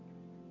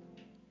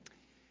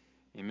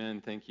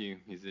Amen. Thank you,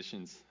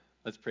 musicians.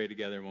 Let's pray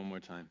together one more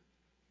time.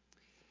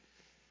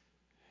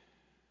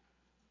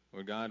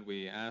 Lord God,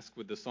 we ask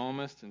with the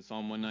psalmist in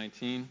Psalm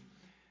 119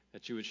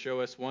 that you would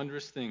show us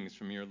wondrous things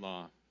from your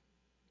law.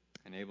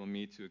 Enable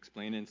me to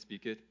explain it and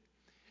speak it.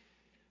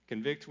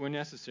 Convict where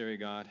necessary,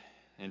 God,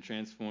 and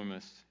transform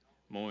us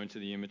more into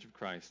the image of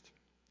Christ.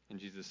 In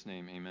Jesus'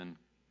 name, amen.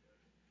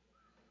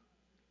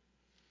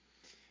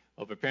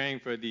 While preparing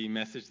for the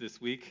message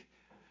this week,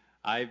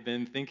 I've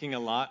been thinking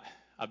a lot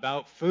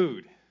about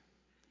food.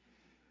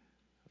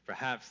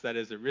 Perhaps that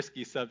is a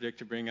risky subject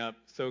to bring up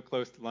so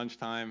close to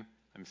lunchtime.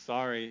 I'm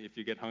sorry if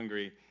you get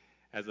hungry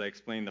as I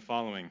explain the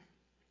following.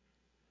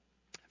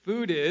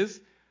 Food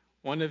is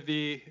one of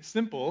the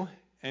simple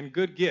and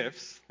good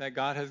gifts that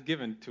God has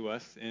given to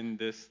us in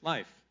this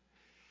life.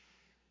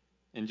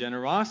 In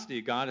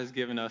generosity, God has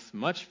given us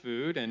much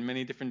food and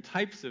many different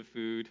types of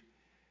food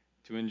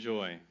to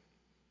enjoy.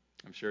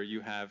 I'm sure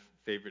you have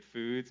favorite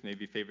foods,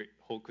 maybe favorite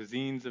whole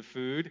cuisines of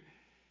food.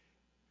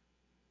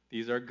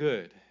 These are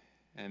good,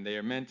 and they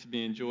are meant to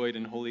be enjoyed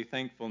in holy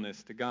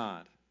thankfulness to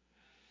God.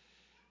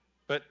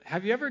 But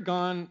have you ever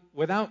gone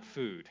without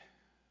food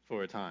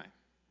for a time?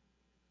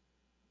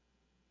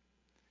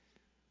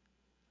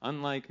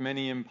 Unlike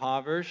many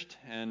impoverished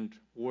and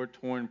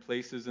war-torn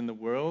places in the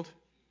world,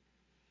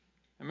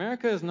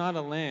 America is not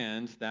a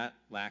land that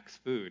lacks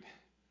food.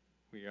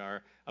 We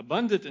are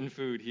abundant in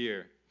food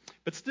here.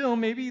 But still,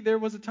 maybe there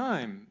was a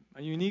time,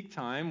 a unique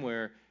time,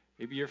 where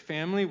maybe your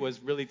family was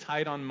really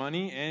tight on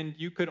money and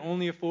you could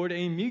only afford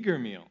a meager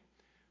meal,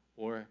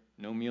 or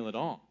no meal at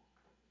all.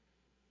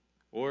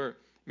 Or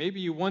maybe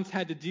you once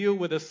had to deal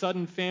with a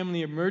sudden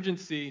family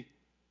emergency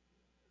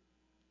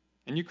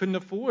and you couldn't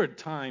afford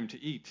time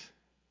to eat.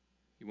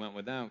 You went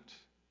without.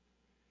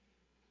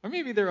 Or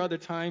maybe there are other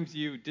times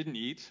you didn't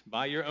eat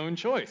by your own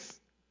choice.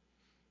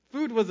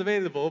 Food was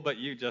available, but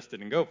you just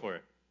didn't go for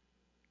it.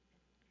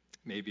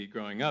 Maybe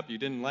growing up, you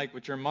didn't like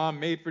what your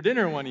mom made for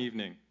dinner one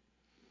evening.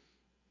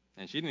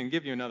 And she didn't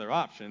give you another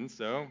option,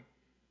 so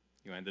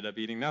you ended up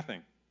eating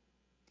nothing.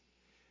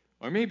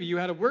 Or maybe you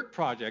had a work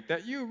project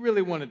that you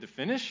really wanted to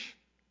finish,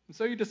 and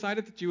so you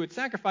decided that you would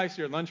sacrifice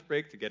your lunch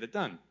break to get it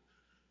done.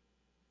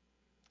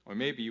 Or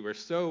maybe you were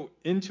so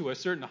into a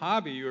certain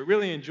hobby, you were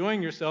really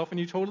enjoying yourself, and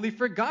you totally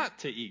forgot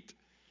to eat.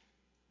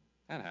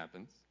 That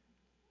happens.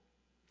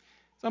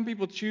 Some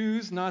people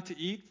choose not to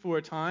eat for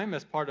a time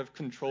as part of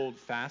controlled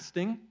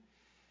fasting,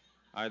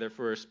 either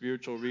for a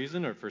spiritual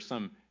reason or for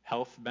some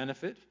health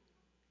benefit.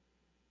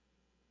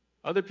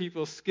 Other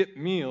people skip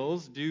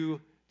meals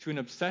due to an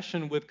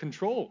obsession with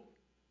control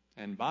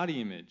and body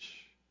image,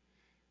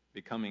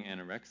 becoming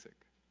anorexic.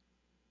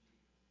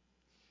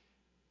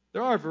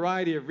 There are a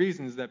variety of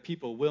reasons that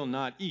people will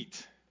not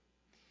eat.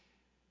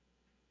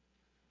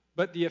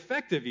 But the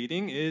effect of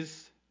eating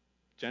is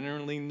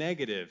generally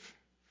negative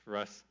for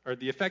us, or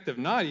the effect of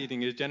not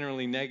eating is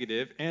generally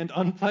negative and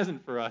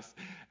unpleasant for us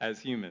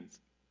as humans.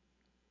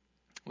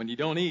 When you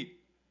don't eat,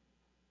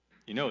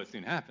 you know it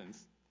soon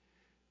happens.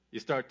 You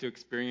start to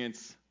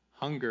experience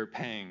hunger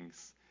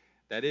pangs.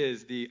 That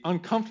is, the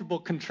uncomfortable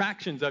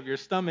contractions of your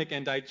stomach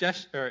and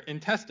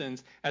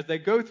intestines as they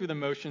go through the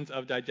motions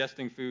of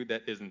digesting food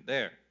that isn't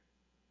there.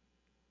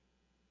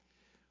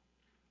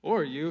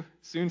 Or you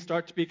soon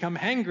start to become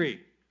hangry.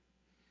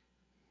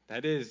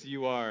 That is,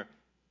 you are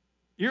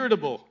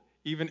irritable,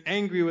 even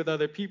angry with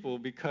other people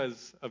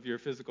because of your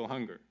physical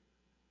hunger.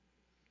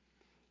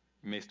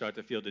 You may start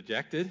to feel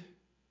dejected,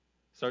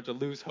 start to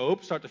lose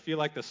hope, start to feel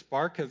like the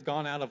spark has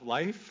gone out of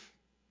life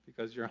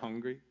because you're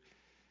hungry.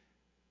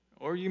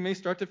 Or you may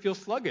start to feel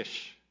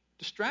sluggish,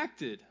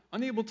 distracted,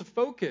 unable to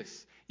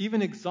focus,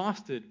 even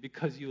exhausted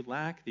because you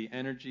lack the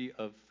energy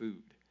of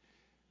food.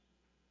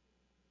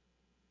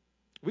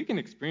 We can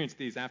experience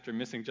these after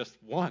missing just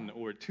 1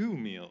 or 2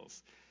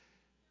 meals.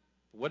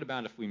 What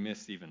about if we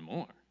miss even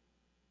more?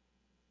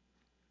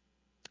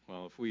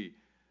 Well, if we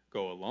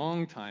go a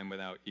long time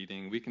without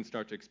eating, we can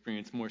start to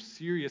experience more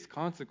serious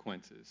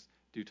consequences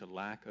due to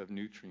lack of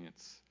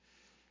nutrients.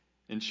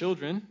 In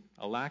children,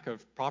 a lack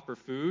of proper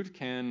food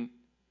can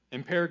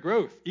impair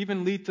growth,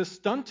 even lead to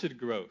stunted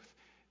growth.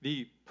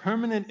 The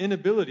permanent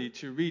inability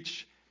to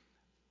reach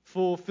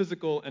full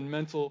physical and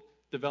mental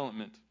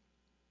development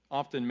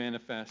often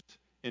manifests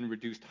in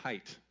reduced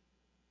height.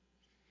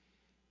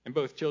 In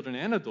both children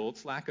and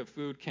adults, lack of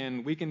food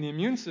can weaken the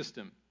immune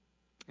system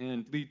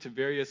and lead to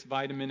various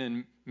vitamin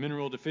and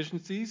mineral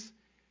deficiencies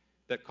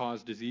that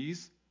cause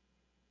disease.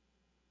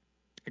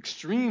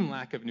 Extreme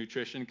lack of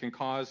nutrition can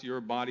cause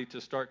your body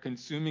to start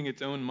consuming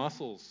its own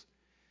muscles,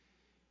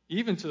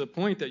 even to the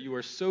point that you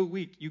are so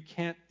weak you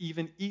can't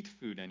even eat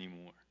food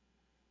anymore.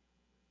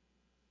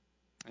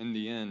 In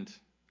the end,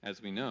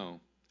 as we know,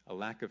 a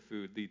lack of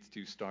food leads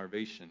to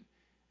starvation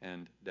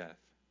and death.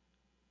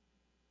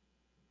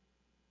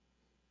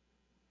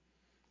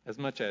 As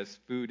much as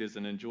food is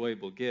an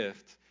enjoyable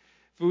gift,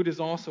 food is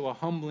also a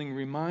humbling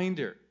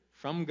reminder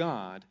from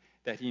God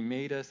that He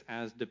made us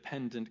as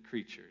dependent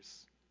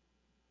creatures.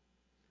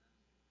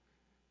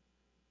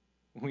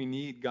 We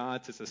need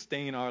God to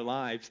sustain our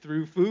lives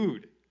through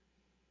food.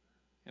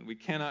 and we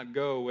cannot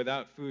go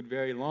without food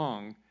very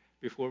long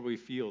before we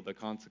feel the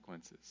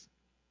consequences.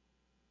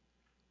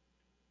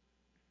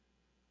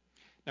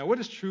 Now, what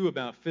is true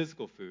about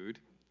physical food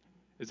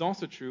is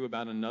also true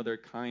about another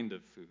kind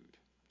of food.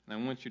 And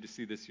I want you to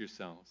see this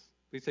yourselves.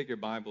 Please take your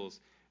Bibles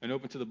and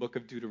open to the book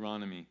of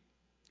Deuteronomy.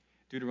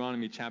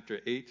 Deuteronomy chapter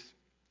 8.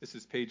 This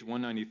is page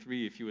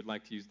 193 if you would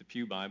like to use the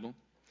Pew Bible.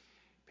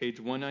 Page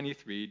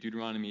 193,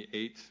 Deuteronomy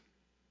 8.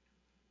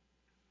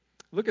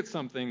 Look at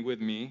something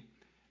with me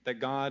that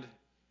God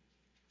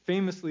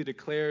famously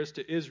declares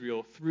to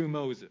Israel through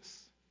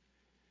Moses.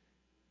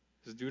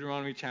 This is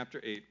Deuteronomy chapter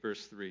 8,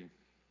 verse 3.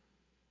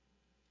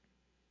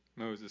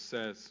 Moses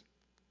says,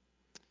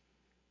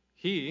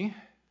 He,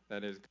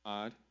 that is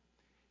God,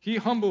 He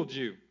humbled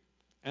you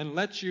and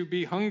let you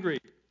be hungry,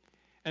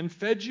 and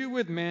fed you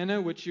with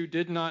manna which you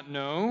did not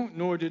know,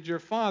 nor did your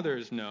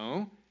fathers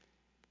know,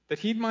 that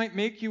He might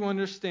make you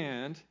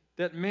understand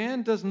that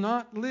man does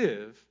not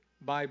live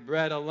by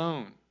bread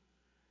alone,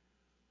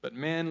 but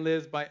man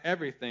lives by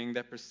everything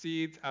that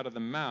proceeds out of the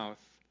mouth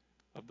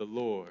of the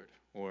Lord,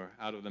 or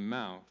out of the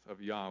mouth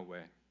of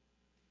Yahweh.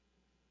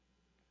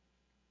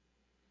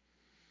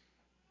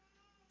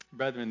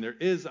 Brethren, there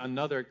is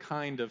another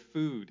kind of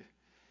food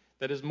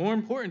that is more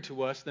important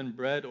to us than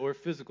bread or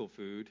physical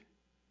food,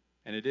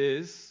 and it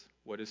is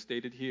what is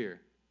stated here: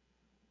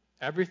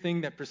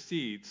 everything that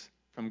proceeds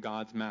from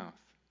God's mouth.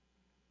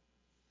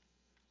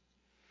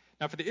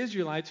 Now, for the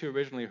Israelites who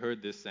originally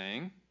heard this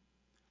saying,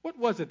 what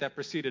was it that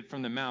proceeded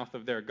from the mouth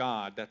of their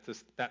God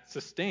that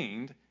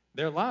sustained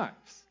their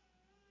lives?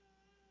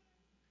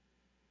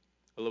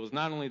 Well, it was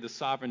not only the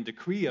sovereign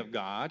decree of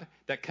God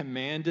that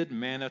commanded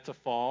manna to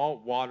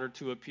fall, water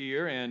to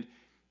appear, and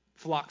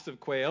flocks of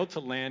quail to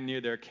land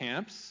near their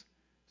camps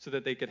so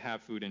that they could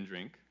have food and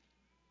drink.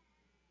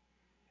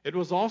 It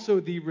was also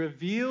the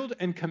revealed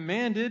and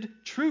commanded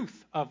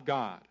truth of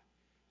God,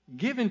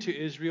 given to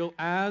Israel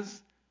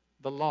as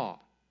the law,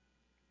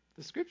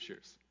 the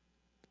Scriptures.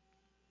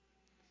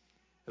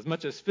 As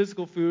much as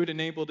physical food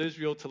enabled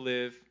Israel to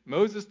live,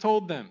 Moses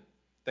told them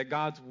that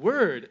God's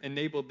word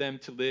enabled them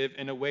to live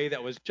in a way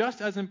that was just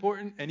as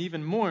important and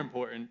even more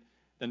important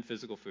than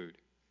physical food.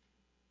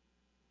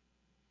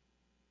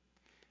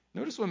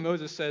 Notice what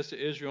Moses says to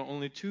Israel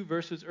only 2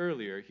 verses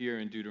earlier here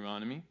in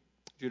Deuteronomy.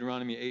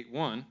 Deuteronomy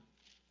 8:1.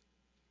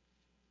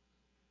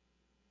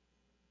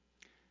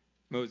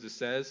 Moses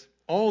says,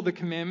 All the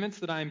commandments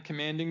that I am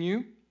commanding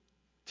you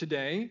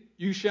today,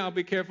 you shall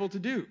be careful to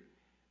do,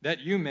 that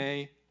you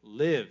may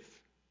live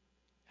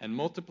and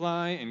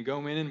multiply and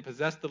go in and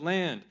possess the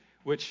land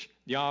which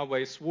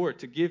Yahweh swore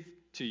to give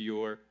to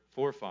your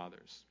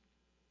forefathers.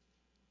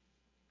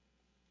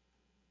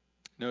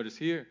 Notice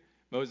here,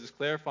 Moses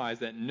clarifies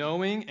that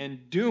knowing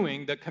and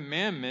doing the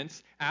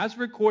commandments as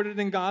recorded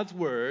in God's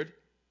word,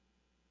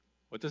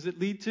 what does it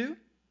lead to?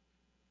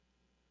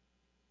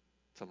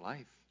 To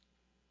life.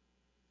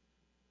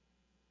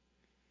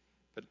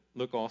 But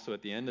look also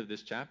at the end of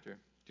this chapter,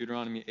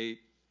 Deuteronomy 8,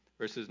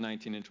 verses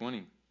 19 and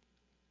 20.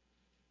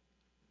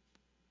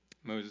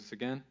 Moses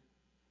again.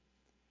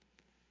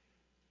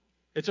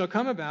 It shall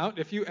come about,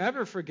 if you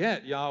ever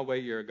forget Yahweh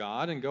your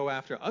God and go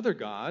after other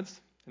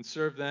gods and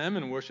serve them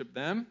and worship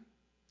them,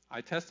 I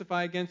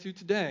testify against you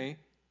today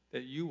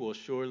that you will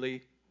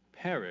surely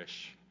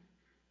perish.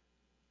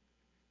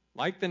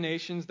 Like the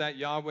nations that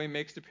Yahweh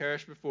makes to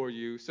perish before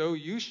you, so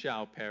you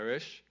shall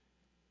perish,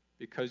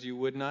 because you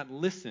would not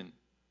listen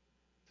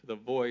to the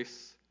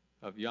voice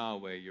of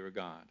Yahweh your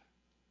God.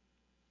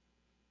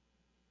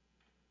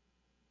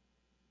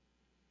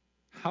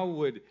 How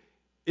would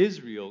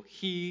Israel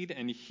heed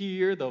and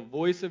hear the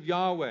voice of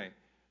Yahweh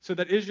so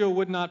that Israel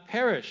would not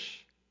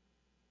perish?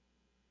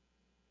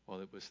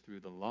 Well, it was through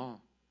the law,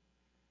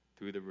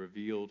 through the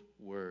revealed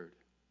word.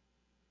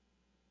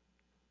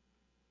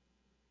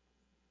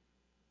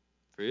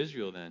 For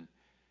Israel, then,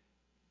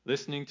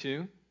 listening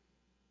to,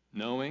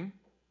 knowing,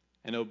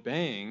 and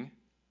obeying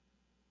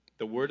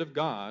the word of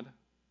God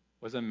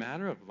was a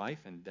matter of life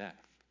and death.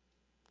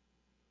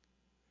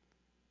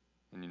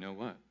 And you know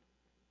what?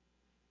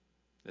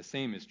 The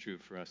same is true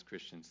for us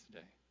Christians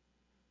today.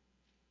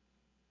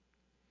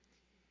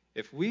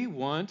 If we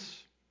want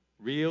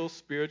real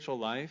spiritual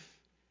life,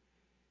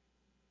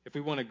 if we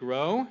want to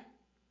grow,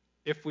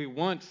 if we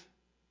want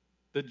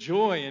the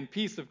joy and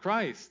peace of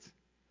Christ,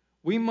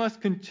 we must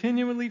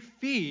continually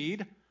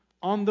feed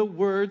on the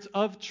words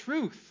of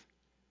truth,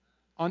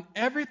 on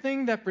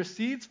everything that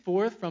proceeds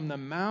forth from the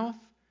mouth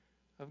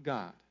of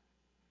God.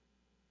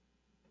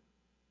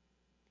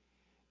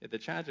 Yet the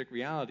tragic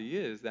reality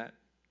is that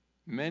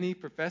many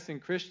professing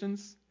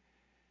Christians,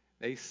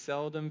 they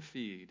seldom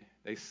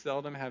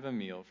have a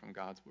meal from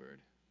God's word.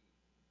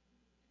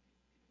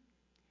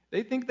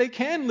 They think they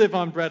can live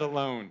on bread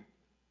alone,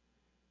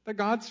 that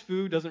God's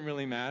food doesn't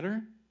really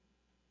matter.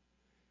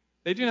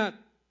 They do not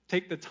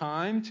take the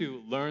time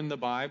to learn the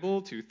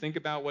Bible, to think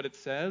about what it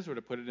says, or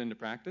to put it into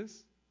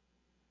practice.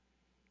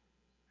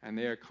 And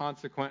they are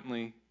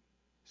consequently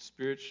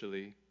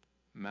spiritually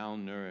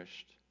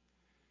malnourished,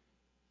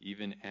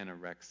 even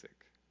anorexic.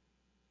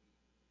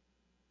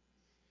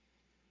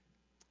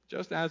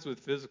 Just as with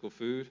physical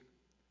food,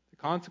 the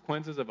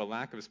consequences of a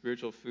lack of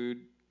spiritual food,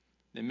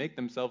 they make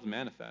themselves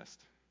manifest.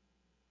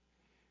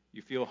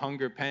 You feel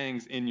hunger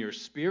pangs in your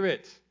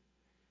spirit,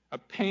 a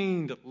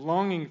pained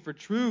longing for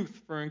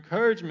truth, for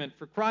encouragement,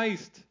 for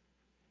Christ.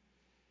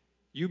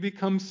 You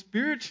become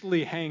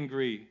spiritually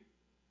hangry,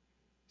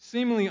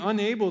 seemingly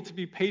unable to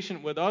be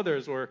patient with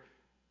others or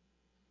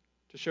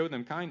to show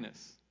them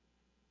kindness.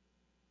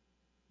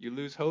 You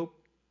lose hope,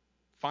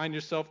 find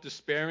yourself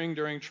despairing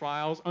during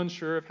trials,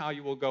 unsure of how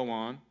you will go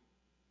on.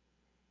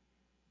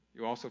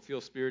 You also feel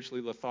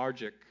spiritually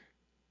lethargic,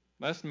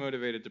 less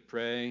motivated to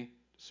pray,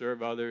 to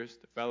serve others,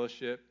 to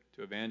fellowship,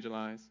 to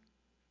evangelize.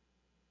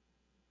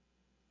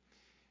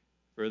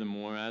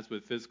 Furthermore, as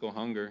with physical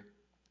hunger,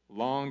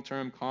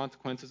 long-term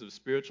consequences of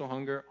spiritual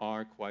hunger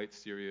are quite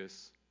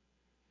serious.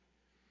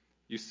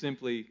 You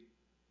simply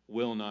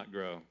will not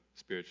grow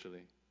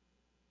spiritually.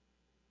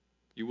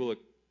 You will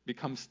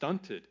become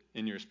stunted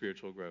in your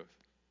spiritual growth.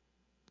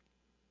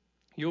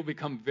 You'll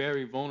become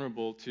very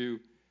vulnerable to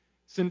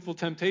sinful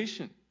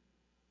temptation,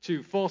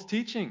 to false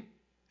teaching,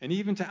 and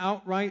even to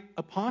outright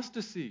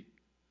apostasy.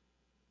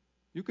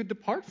 You could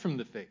depart from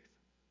the faith.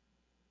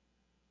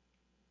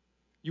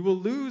 You will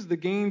lose the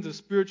gains of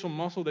spiritual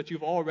muscle that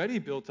you've already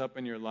built up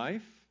in your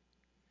life.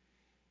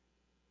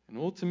 And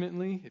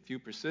ultimately, if you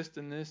persist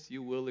in this,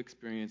 you will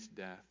experience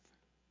death.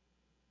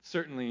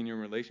 Certainly in your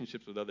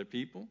relationships with other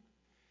people,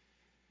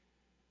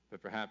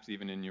 but perhaps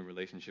even in your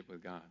relationship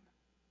with God.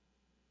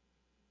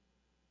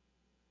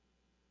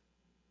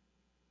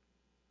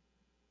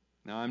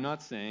 Now, I'm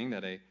not saying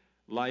that a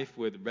life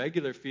with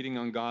regular feeding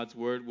on God's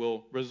word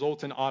will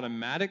result in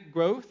automatic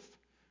growth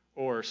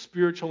or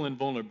spiritual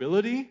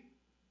invulnerability.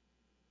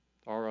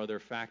 There are other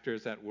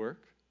factors at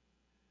work.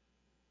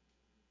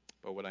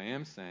 But what I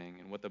am saying,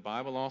 and what the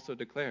Bible also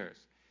declares,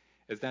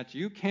 is that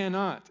you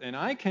cannot, and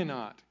I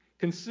cannot,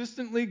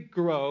 consistently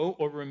grow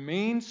or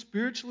remain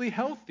spiritually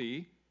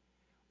healthy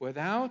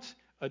without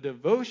a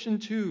devotion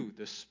to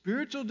the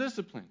spiritual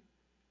discipline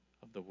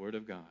of the Word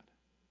of God.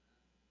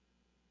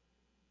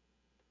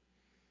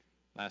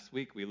 Last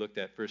week we looked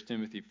at 1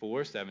 Timothy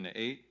 4,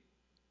 7-8,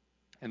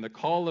 and the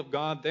call of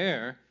God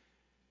there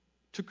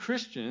to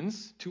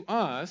Christians, to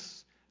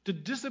us, to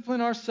discipline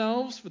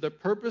ourselves for the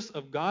purpose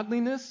of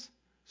godliness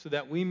so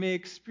that we may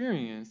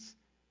experience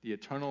the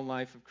eternal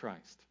life of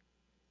Christ.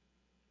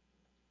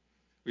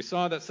 We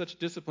saw that such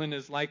discipline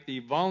is like the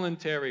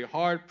voluntary,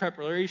 hard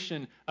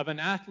preparation of an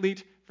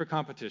athlete for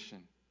competition.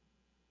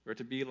 We're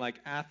to be like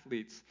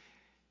athletes.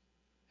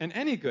 And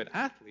any good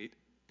athlete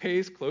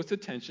pays close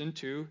attention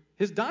to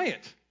his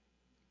diet,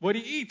 what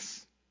he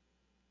eats,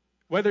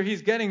 whether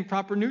he's getting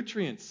proper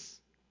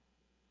nutrients.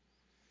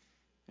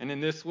 And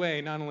in this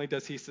way, not only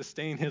does he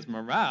sustain his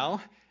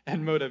morale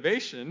and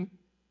motivation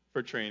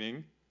for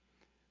training,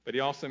 but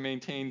he also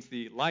maintains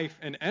the life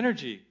and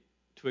energy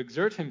to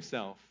exert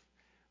himself,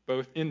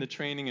 both in the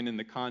training and in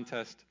the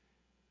contest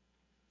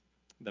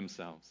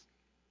themselves.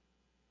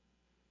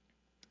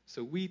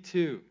 So we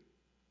too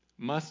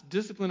must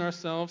discipline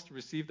ourselves to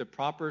receive the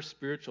proper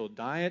spiritual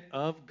diet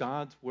of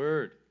God's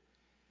Word.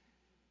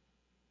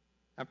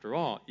 After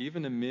all,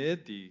 even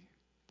amid the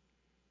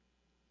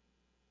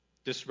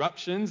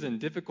disruptions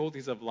and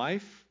difficulties of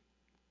life,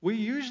 we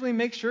usually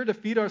make sure to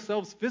feed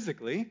ourselves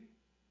physically.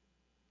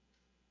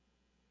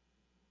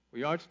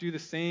 We are to do the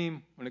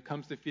same when it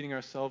comes to feeding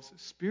ourselves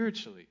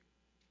spiritually.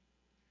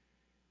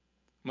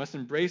 We must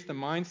embrace the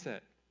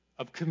mindset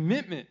of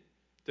commitment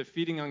to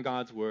feeding on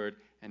God's Word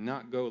and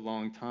not go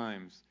long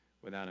times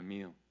without a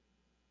meal.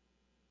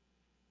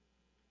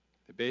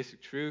 The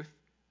basic truth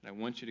that I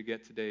want you to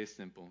get today is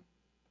simple.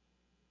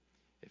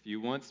 If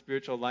you want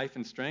spiritual life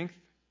and strength,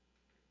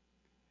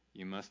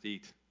 you must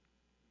eat.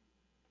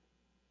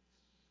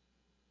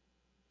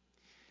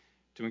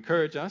 To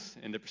encourage us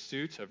in the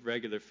pursuit of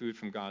regular food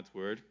from God's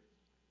Word,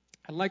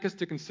 I'd like us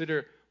to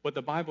consider what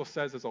the Bible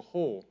says as a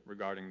whole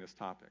regarding this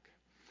topic.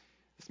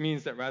 This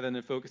means that rather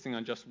than focusing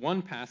on just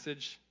one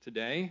passage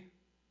today,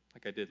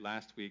 like I did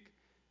last week,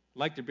 I'd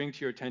like to bring to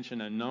your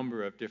attention a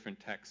number of different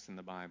texts in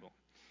the Bible.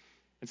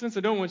 And since I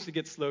don't want you to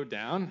get slowed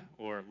down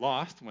or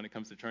lost when it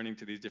comes to turning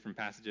to these different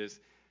passages,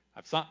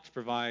 I've sought to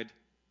provide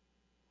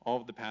all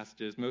of the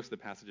passages, most of the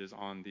passages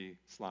on the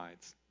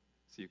slides,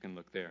 so you can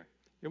look there.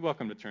 You're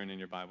welcome to turn in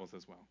your Bibles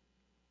as well.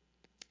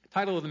 The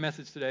title of the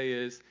message today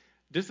is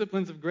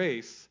Disciplines of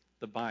Grace,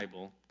 the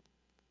Bible,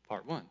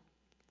 Part 1.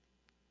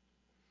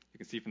 You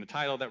can see from the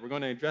title that we're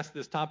going to address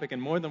this topic in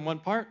more than one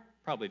part,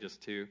 probably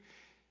just two.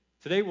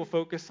 Today we'll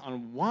focus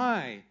on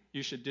why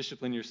you should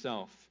discipline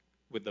yourself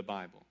with the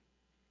Bible.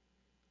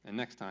 And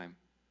next time,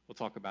 we'll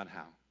talk about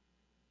how.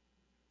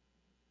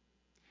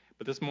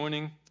 But this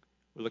morning,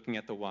 we're looking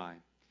at the why.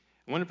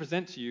 I want to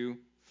present to you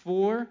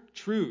four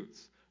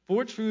truths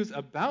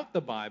about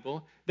the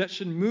Bible that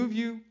should move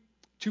you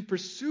to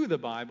pursue the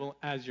Bible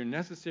as your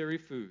necessary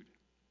food.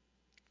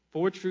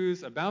 4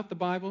 truths about the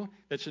Bible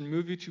that should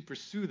move you to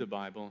pursue the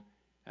Bible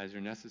as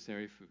your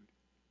necessary food.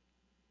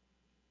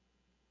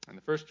 And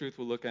the first truth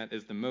we'll look at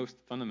is the most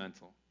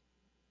fundamental.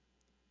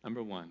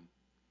 Number 1,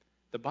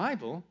 the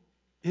Bible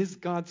is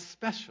God's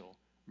special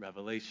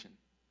revelation.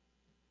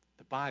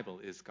 The Bible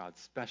is God's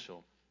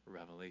special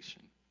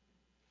revelation.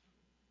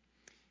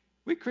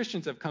 We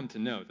Christians have come to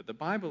know that the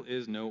Bible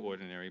is no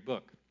ordinary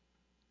book.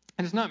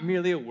 And it's not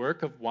merely a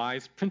work of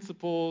wise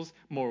principles,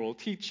 moral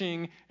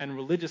teaching, and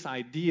religious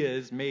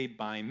ideas made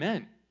by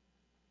men.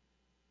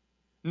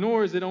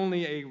 Nor is it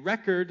only a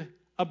record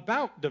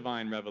about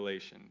divine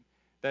revelation,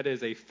 that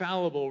is, a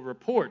fallible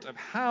report of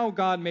how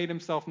God made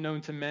himself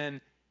known to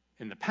men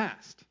in the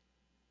past.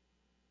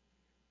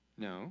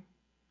 No,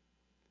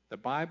 the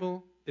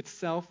Bible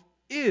itself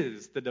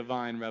is the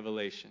divine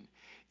revelation,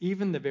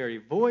 even the very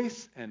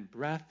voice and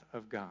breath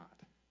of God.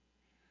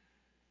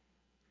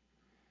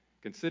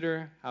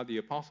 Consider how the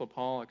Apostle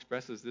Paul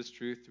expresses this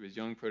truth to his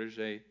young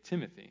protege,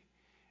 Timothy,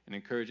 and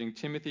encouraging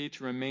Timothy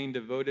to remain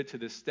devoted to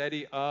the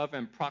study of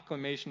and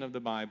proclamation of the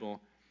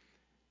Bible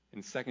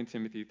in 2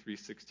 Timothy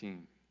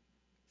 3:16.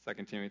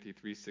 2 Timothy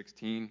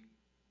 3:16,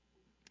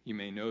 you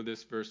may know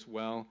this verse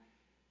well.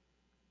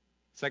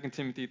 2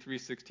 Timothy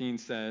 3:16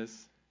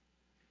 says,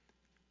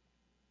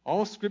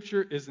 "All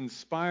Scripture is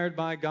inspired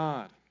by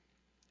God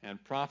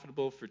and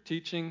profitable for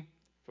teaching,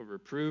 for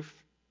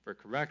reproof, for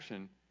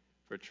correction,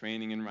 for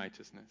training in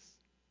righteousness."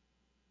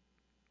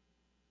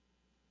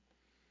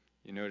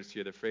 You notice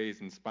here the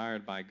phrase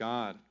inspired by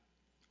God.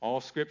 All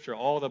Scripture,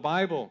 all the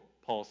Bible,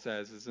 Paul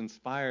says, is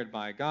inspired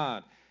by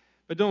God.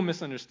 But don't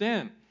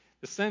misunderstand.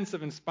 The sense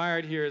of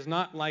inspired here is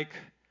not like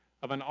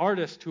of an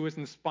artist who is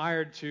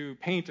inspired to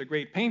paint a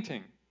great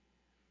painting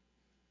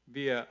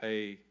via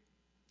a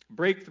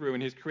breakthrough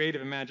in his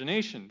creative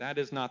imagination. That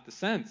is not the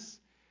sense.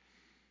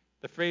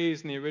 The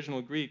phrase in the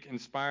original Greek,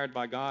 inspired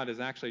by God, is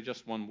actually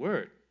just one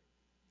word.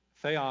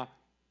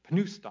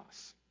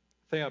 Theopneustos.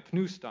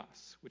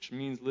 Theopneustos, which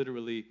means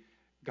literally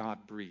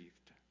God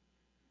breathed.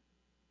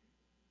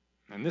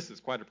 And this is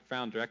quite a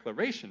profound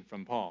declaration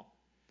from Paul.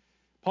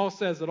 Paul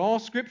says that all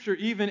Scripture,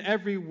 even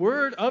every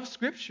word of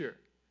Scripture,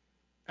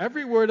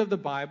 every word of the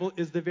Bible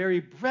is the very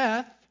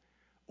breath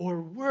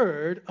or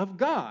word of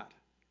God,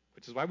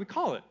 which is why we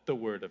call it the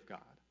Word of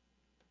God.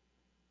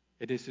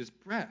 It is his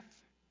breath.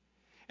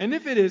 And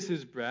if it is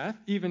his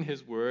breath, even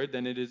his word,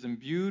 then it is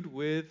imbued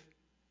with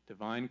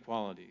divine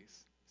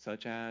qualities,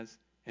 such as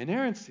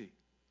inerrancy.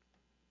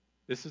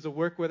 This is a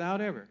work without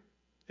error.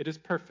 It is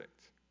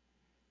perfect.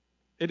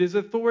 It is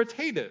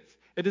authoritative.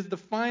 It is the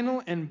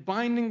final and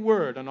binding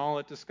word on all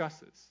it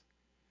discusses.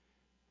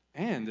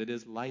 And it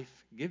is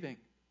life-giving.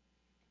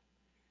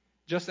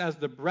 Just as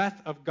the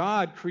breath of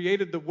God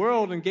created the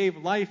world and gave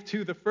life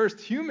to the first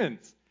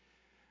humans,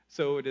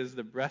 so it is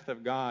the breath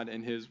of God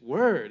and his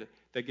word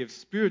that gives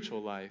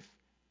spiritual life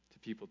to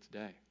people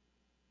today,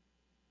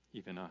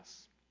 even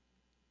us.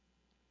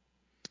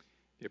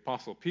 The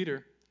Apostle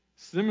Peter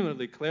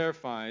similarly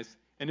clarifies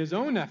in his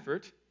own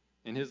effort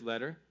in his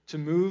letter to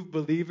move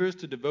believers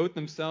to devote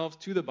themselves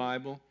to the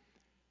Bible,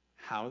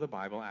 how the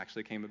Bible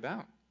actually came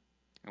about.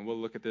 And we'll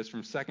look at this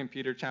from 2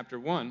 Peter chapter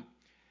 1.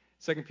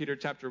 2 Peter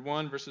chapter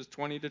 1, verses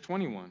 20 to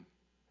 21.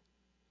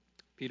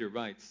 Peter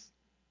writes,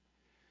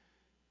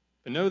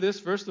 "But know this,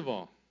 first of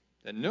all,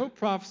 that no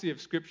prophecy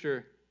of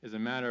Scripture is a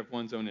matter of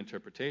one's own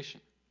interpretation.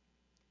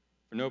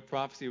 For no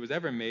prophecy was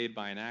ever made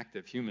by an act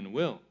of human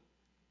will,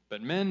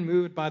 but men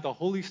moved by the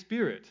Holy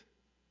Spirit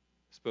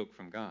spoke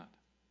from God."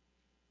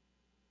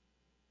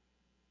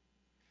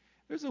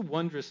 There's a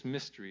wondrous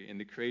mystery in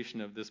the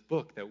creation of this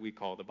book that we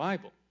call the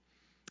Bible.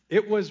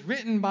 It was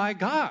written by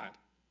God,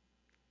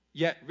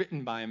 yet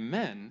written by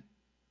men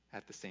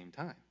at the same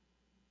time.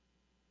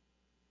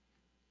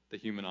 The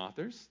human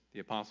authors, the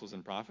apostles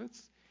and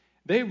prophets,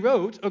 they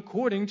wrote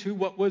according to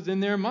what was in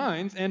their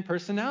minds and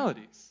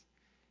personalities.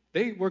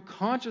 They were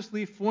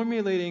consciously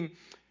formulating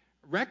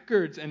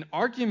records and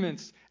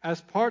arguments as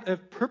part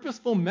of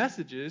purposeful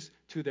messages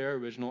to their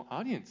original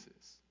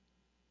audiences.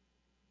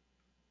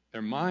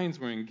 Their minds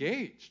were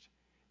engaged,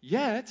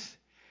 yet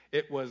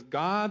it was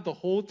God the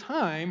whole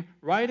time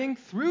writing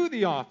through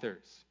the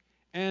authors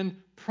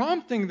and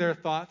prompting their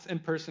thoughts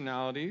and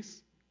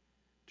personalities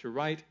to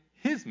write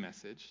his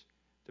message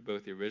to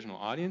both the original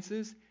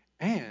audiences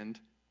and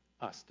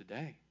us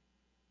today.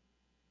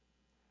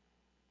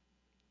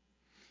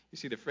 You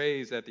see the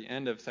phrase at the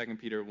end of 2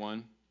 Peter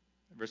 1,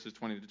 verses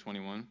 20 to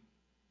 21,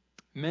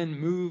 men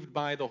moved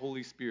by the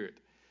Holy Spirit.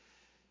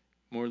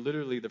 More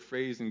literally, the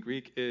phrase in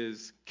Greek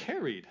is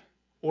carried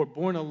or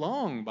borne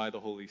along by the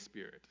Holy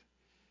Spirit.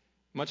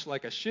 Much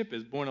like a ship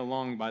is borne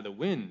along by the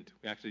wind.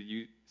 We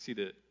actually see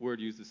the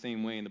word used the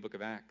same way in the book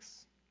of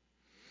Acts.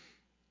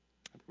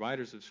 The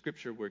writers of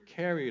Scripture were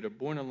carried or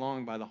borne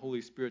along by the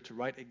Holy Spirit to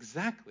write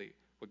exactly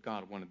what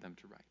God wanted them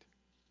to write.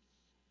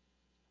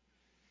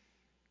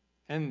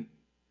 And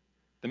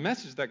the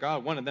message that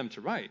God wanted them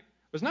to write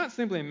was not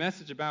simply a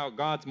message about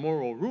God's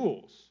moral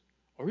rules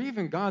or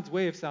even God's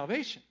way of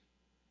salvation.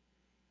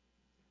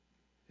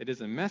 It is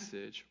a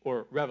message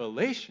or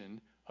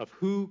revelation of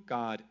who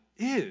God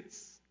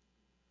is,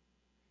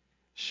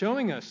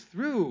 showing us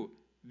through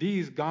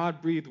these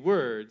God-breathed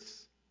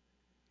words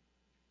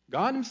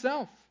God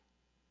himself,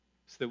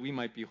 so that we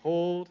might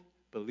behold,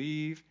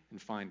 believe,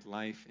 and find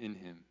life in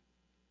him.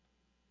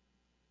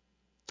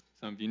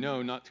 Some of you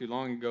know, not too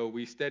long ago,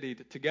 we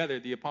studied together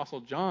the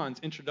Apostle John's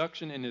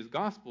introduction in his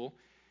gospel.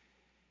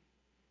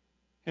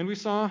 And we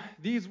saw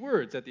these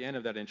words at the end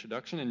of that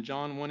introduction in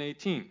John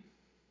 1:18.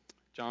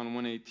 John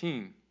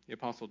 1:18, the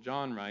Apostle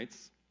John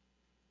writes,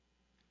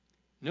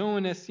 "No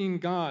one has seen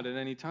God at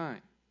any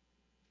time.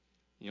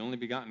 The only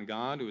begotten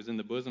God who is in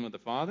the bosom of the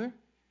Father,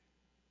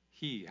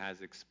 he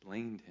has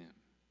explained him."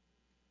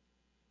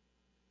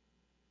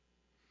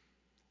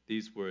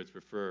 These words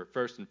refer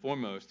first and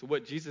foremost to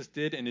what Jesus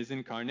did in his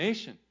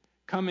incarnation,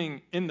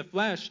 coming in the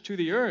flesh to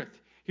the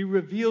earth. He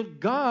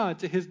revealed God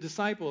to his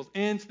disciples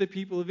and to the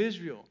people of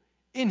Israel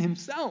in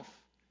himself.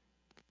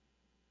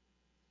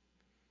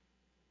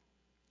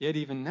 Yet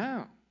even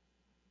now,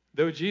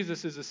 though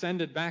Jesus is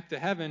ascended back to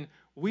heaven,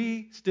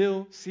 we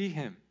still see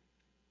him.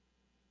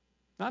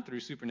 Not through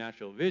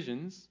supernatural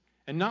visions,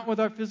 and not with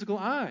our physical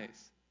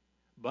eyes,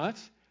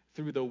 but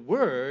through the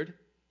word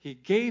he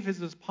gave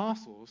his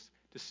apostles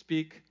to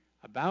speak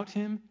about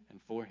him and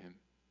for him.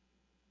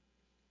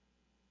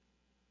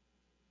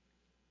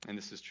 And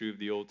this is true of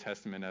the Old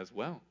Testament as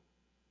well.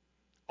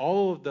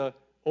 All of the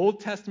Old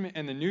Testament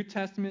and the New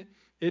Testament,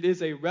 it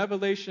is a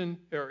revelation,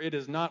 or it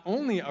is not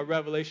only a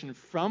revelation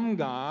from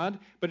God,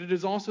 but it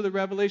is also the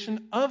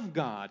revelation of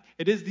God.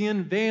 It is the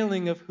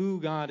unveiling of who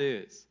God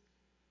is,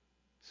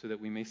 so that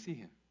we may see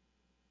him.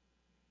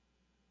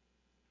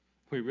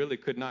 We really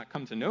could not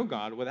come to know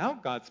God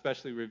without God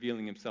specially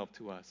revealing himself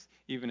to us,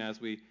 even as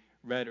we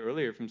read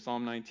earlier from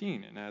Psalm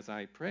 19 and as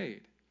I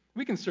prayed.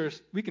 We can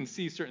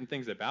see certain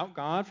things about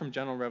God from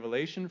general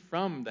revelation,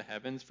 from the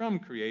heavens, from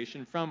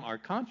creation, from our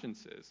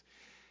consciences.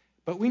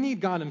 But we need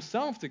God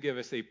himself to give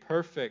us a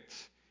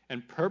perfect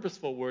and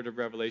purposeful word of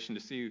revelation to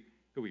see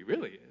who he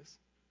really is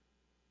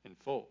in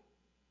full.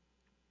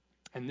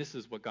 And this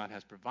is what God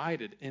has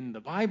provided in the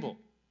Bible.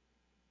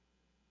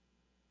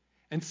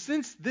 And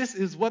since this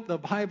is what the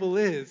Bible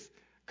is,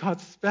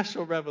 God's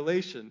special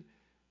revelation,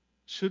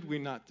 should we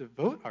not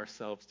devote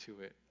ourselves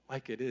to it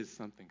like it is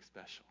something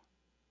special?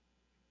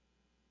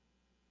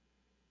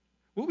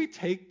 Will we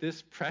take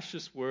this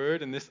precious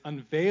word and this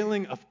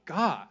unveiling of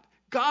God,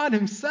 God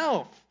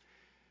himself,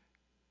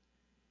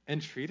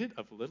 and treat it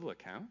of little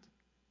account?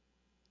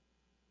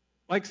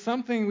 Like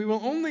something we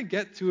will only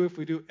get to if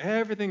we do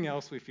everything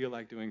else we feel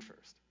like doing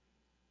first?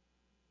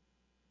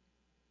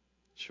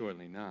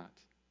 Surely not.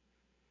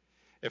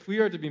 If we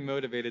are to be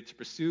motivated to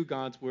pursue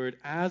God's word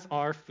as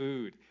our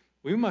food,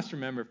 we must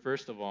remember,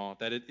 first of all,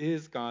 that it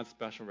is God's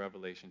special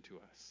revelation to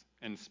us.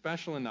 And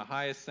special in the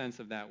highest sense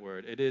of that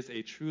word. It is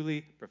a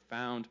truly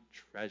profound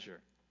treasure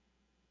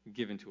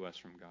given to us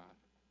from God.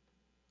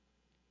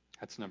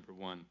 That's number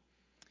one.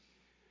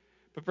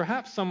 But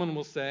perhaps someone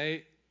will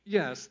say,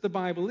 yes, the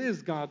Bible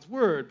is God's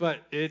word, but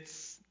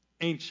it's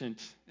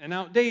ancient and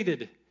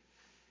outdated.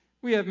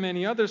 We have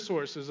many other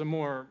sources of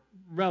more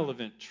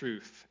relevant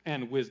truth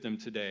and wisdom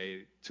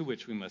today to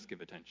which we must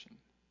give attention.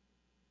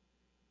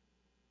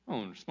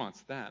 Well, in response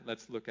to that,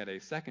 let's look at a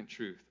second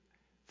truth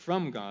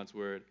from God's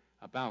word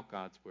about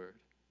God's word.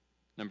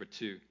 Number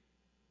two,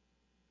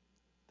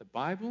 the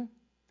Bible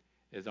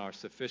is our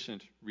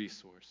sufficient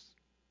resource.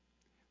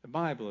 The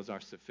Bible is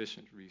our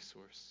sufficient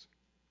resource.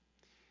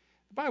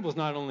 The Bible is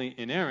not only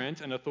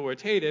inerrant and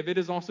authoritative, it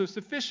is also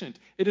sufficient.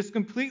 It is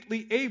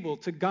completely able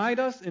to guide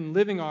us in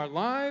living our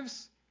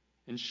lives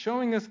and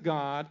showing us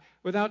God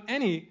without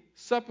any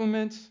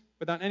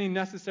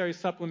necessary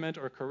supplement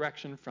or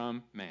correction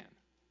from man.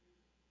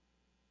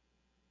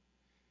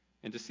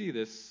 And to see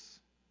this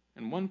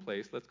in one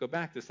place, let's go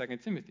back to 2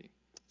 Timothy.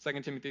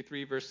 2 Timothy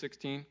 3, verse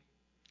 16,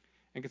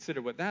 and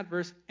consider what that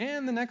verse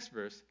and the next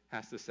verse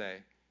has to say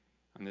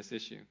on this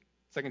issue.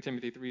 2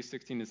 Timothy 3,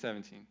 16 and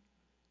 17.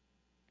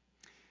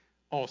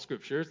 All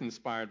Scripture is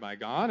inspired by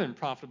God and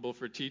profitable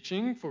for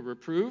teaching, for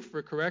reproof,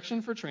 for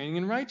correction, for training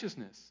in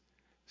righteousness,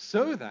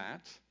 so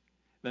that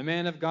the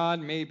man of God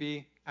may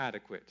be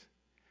adequate,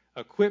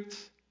 equipped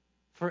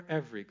for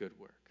every good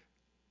work.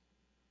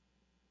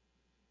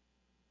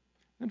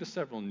 Notice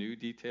several new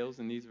details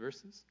in these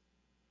verses.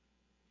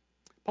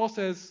 Paul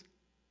says,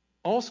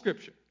 all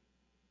Scripture,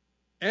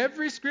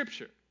 every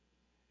Scripture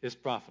is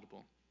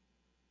profitable,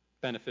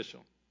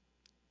 beneficial,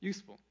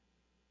 useful.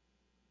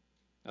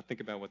 Now think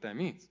about what that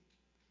means.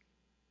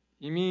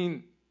 You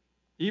mean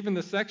even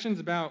the sections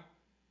about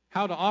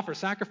how to offer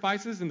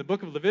sacrifices in the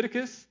book of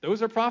Leviticus,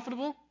 those are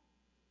profitable?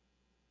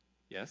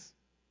 Yes.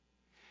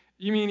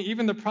 You mean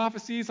even the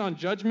prophecies on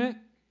judgment,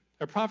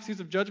 or prophecies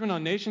of judgment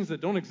on nations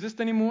that don't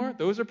exist anymore,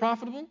 those are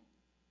profitable?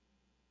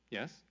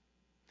 Yes.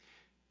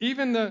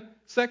 Even the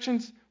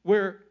sections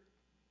where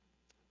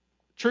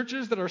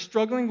churches that are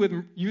struggling with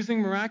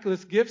using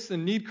miraculous gifts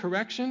and need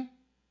correction,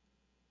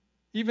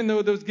 even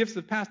though those gifts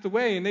have passed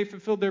away and they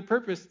fulfilled their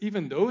purpose,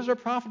 even those are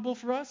profitable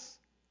for us?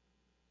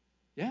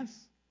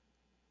 Yes.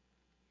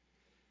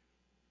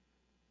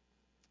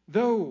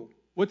 Though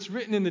what's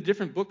written in the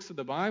different books of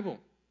the Bible,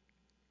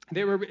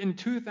 they were written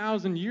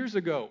 2,000 years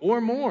ago or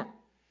more,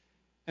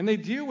 and they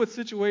deal with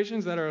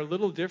situations that are a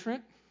little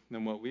different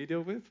than what we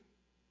deal with,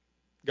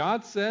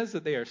 God says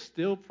that they are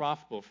still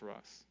profitable for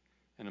us,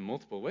 and in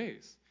multiple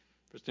ways.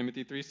 1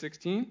 Timothy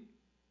 3:16,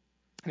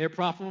 they are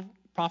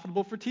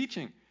profitable for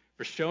teaching,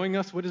 for showing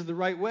us what is the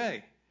right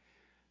way.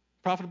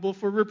 Profitable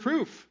for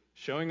reproof,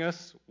 showing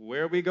us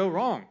where we go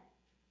wrong,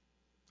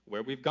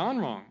 where we've gone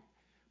wrong.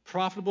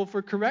 Profitable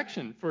for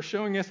correction, for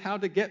showing us how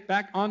to get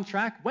back on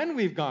track when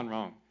we've gone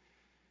wrong.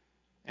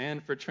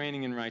 And for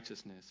training in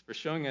righteousness, for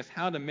showing us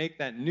how to make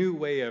that new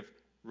way of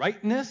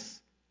rightness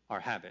our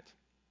habit.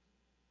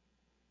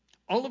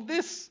 All of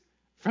this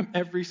from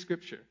every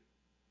Scripture,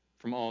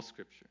 from all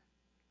Scripture.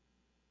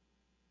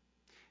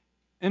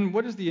 And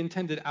what is the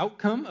intended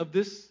outcome of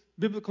this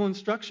biblical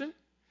instruction?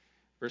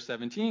 Verse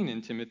 17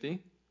 in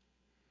Timothy,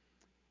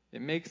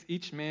 it makes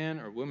each man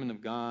or woman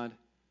of God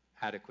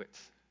adequate.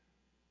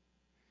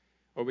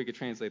 Or we could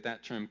translate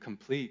that term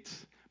complete,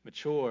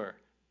 mature,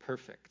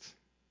 perfect.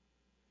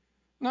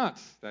 Not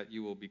that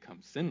you will become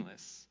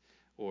sinless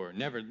or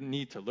never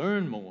need to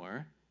learn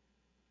more,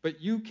 but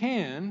you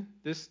can,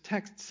 this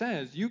text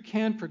says, you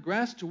can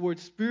progress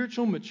towards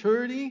spiritual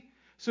maturity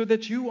so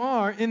that you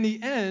are, in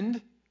the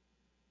end,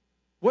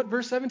 what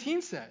verse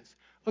 17 says,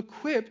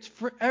 equipped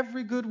for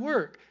every good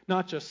work.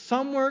 Not just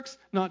some works,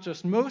 not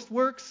just most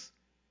works,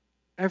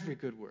 every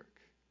good work.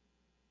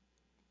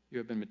 You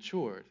have been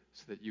matured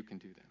so that you can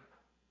do them.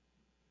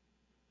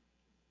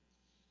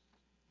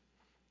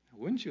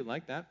 Wouldn't you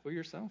like that for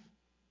yourself?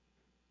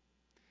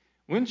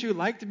 Wouldn't you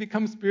like to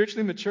become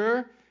spiritually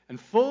mature and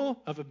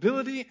full of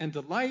ability and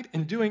delight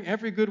in doing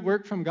every good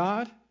work from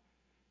God?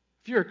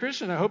 If you're a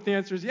Christian, I hope the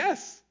answer is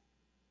yes.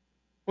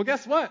 Well,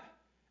 guess what?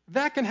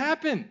 That can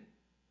happen.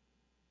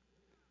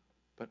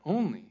 But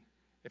only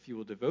if you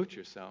will devote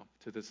yourself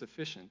to the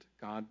sufficient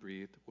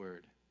God-breathed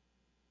word.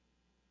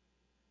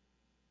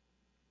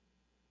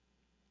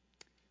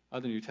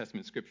 Other New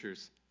Testament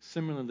scriptures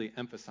similarly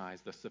emphasize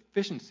the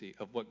sufficiency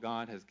of what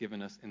God has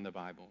given us in the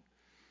Bible.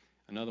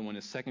 Another one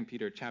is 2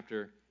 Peter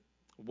chapter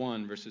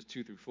 1, verses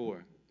 2 through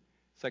 4.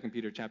 2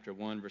 Peter chapter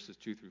 1, verses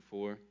 2 through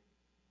 4.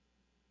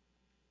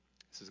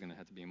 This is going to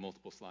have to be in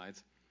multiple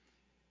slides.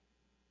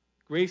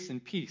 Grace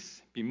and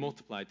peace be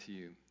multiplied to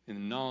you in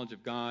the knowledge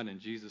of God and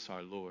Jesus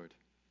our Lord,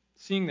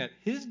 seeing that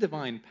his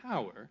divine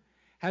power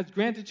has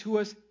granted to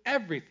us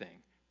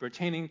everything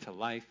pertaining to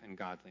life and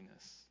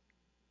godliness.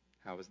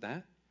 How is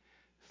that?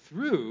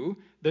 Through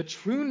the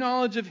true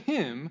knowledge of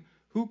him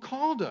who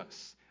called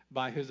us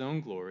by his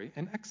own glory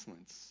and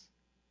excellence.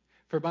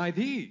 For by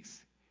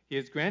these he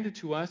has granted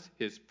to us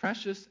his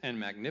precious and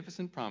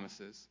magnificent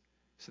promises,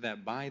 so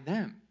that by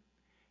them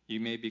you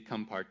may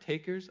become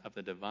partakers of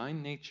the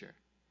divine nature,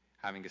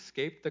 having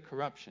escaped the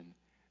corruption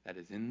that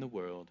is in the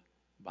world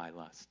by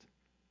lust.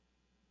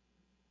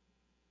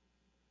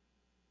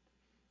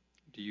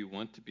 Do you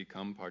want to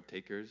become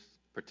partakers,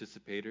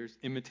 participators,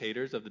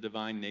 imitators of the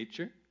divine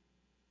nature?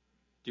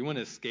 Do you want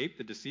to escape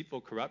the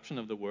deceitful corruption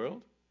of the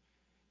world?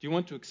 Do you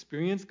want to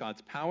experience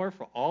God's power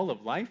for all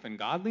of life and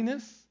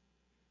godliness?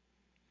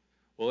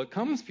 Well, it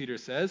comes, Peter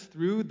says,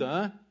 through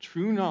the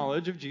true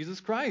knowledge of Jesus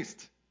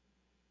Christ.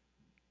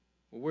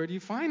 Well, where do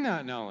you find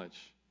that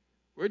knowledge?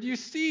 Where do you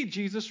see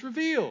Jesus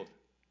revealed?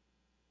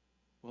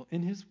 Well,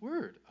 in his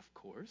word, of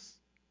course.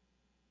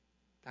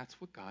 That's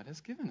what God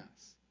has given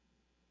us.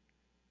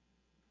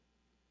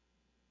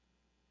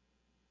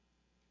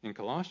 In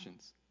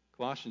Colossians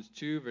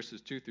 2,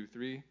 verses 2 through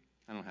 3.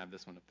 I don't have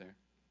this one up there.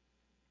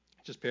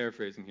 Just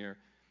paraphrasing here.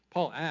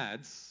 Paul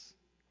adds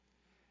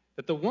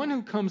that the one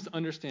who comes to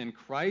understand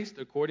Christ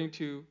according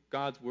to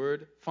God's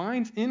word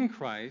finds in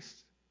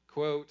Christ,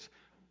 quote,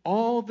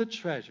 all the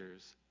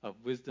treasures of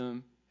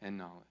wisdom and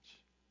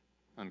knowledge,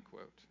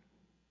 unquote.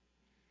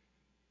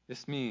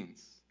 This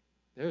means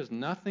there is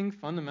nothing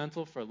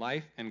fundamental for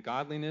life and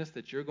godliness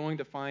that you're going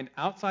to find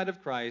outside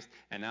of Christ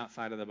and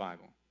outside of the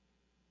Bible.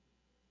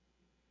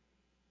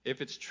 If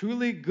it's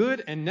truly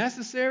good and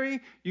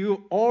necessary,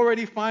 you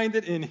already find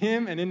it in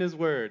him and in his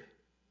word.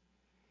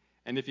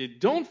 And if you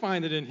don't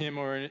find it in him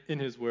or in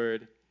his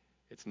word,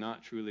 it's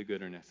not truly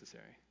good or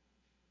necessary.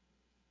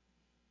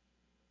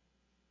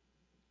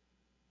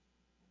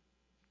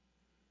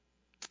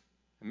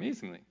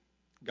 Amazingly,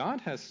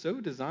 God has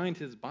so designed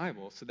his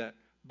Bible so that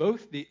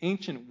both the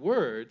ancient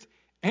words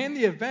and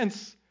the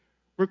events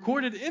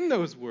recorded in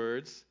those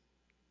words,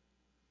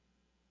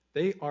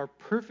 they are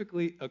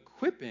perfectly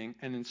equipping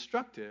and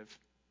instructive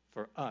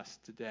for us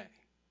today.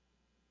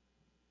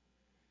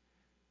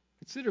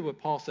 Consider what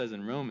Paul says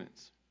in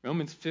Romans.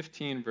 Romans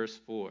 15, verse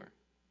 4.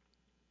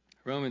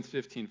 Romans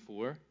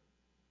 15:4.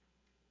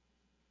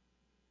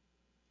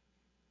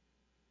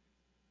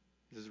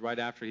 This is right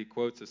after he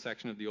quotes a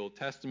section of the Old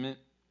Testament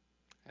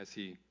as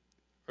he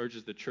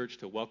urges the church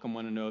to welcome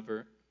one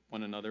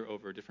another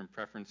over different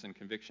preference and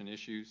conviction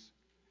issues.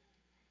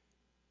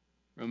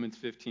 Romans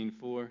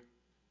 15:4.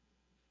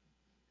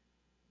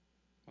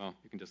 Well,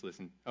 you can just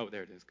listen. Oh,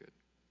 there it is. Good.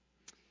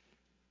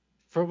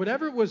 For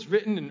whatever was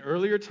written in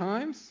earlier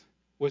times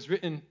was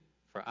written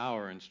for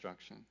our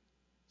instruction,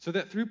 so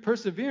that through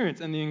perseverance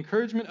and the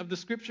encouragement of the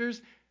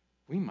Scriptures,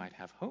 we might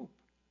have hope.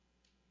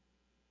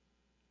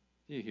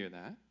 Do you hear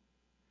that?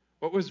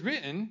 What was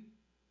written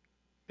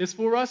is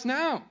for us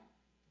now.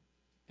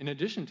 in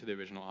addition to the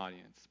original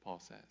audience, Paul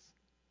says.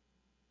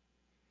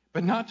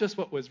 But not just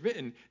what was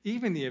written,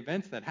 even the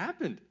events that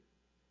happened.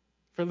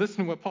 For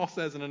listen to what Paul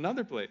says in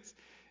another place.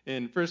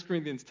 In 1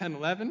 Corinthians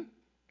 10:11,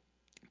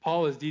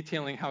 Paul is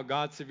detailing how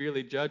God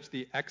severely judged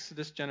the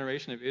Exodus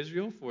generation of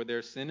Israel for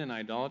their sin and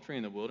idolatry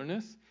in the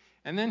wilderness.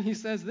 And then he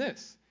says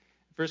this,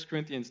 1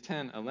 Corinthians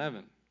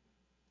 10:11.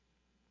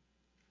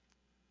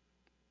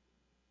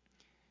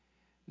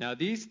 Now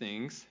these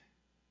things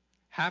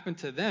happened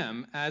to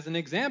them as an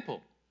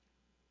example,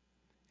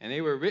 and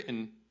they were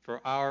written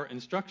for our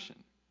instruction,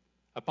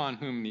 upon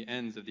whom the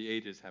ends of the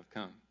ages have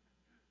come.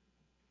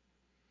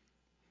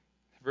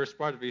 Verse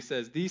part of it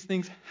says, these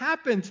things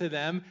happened to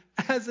them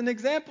as an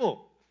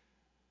example.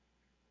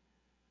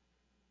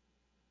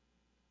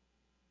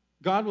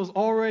 God was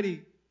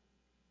already,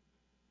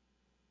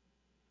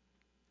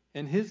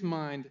 in his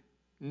mind,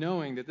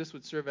 knowing that this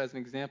would serve as an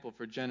example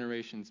for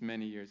generations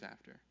many years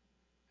after,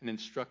 an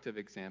instructive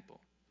example.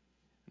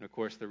 And of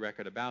course, the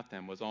record about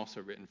them was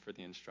also written for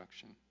the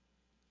instruction.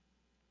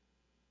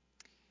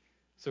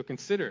 So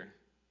consider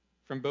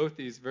from both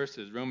these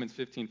verses, Romans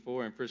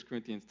 15:4 and 1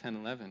 Corinthians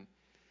 10:11,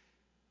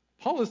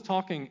 Paul is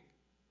talking,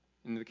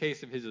 in the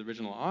case of his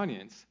original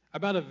audience,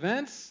 about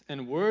events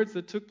and words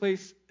that took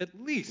place at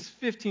least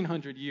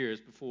 1,500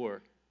 years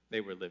before they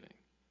were living.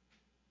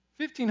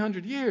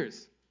 1,500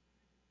 years.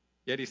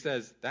 Yet he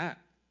says that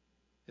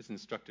is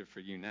instructive for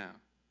you now.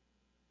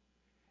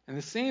 And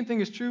the same thing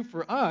is true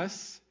for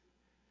us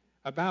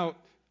about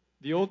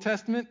the Old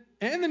Testament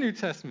and the New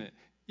Testament,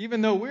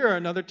 even though we're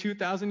another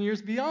 2,000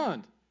 years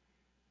beyond.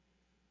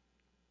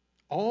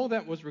 All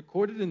that was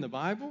recorded in the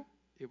Bible,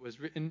 it was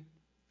written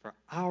for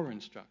our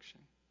instruction,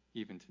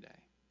 even today.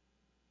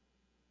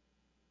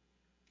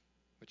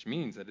 Which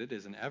means that it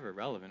is an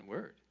ever-relevant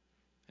word,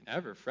 an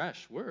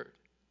ever-fresh word,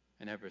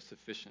 an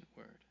ever-sufficient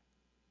word.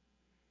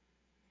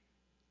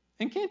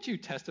 And can't you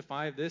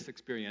testify of this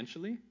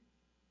experientially?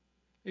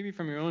 Maybe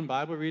from your own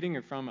Bible reading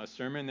or from a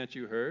sermon that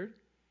you heard.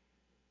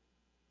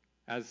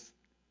 As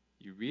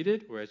you read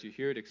it or as you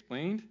hear it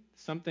explained,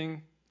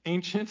 something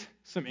ancient,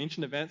 some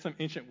ancient event, some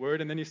ancient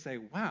word, and then you say,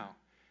 wow,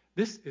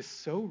 this is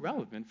so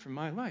relevant for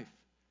my life.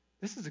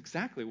 This is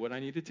exactly what I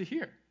needed to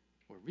hear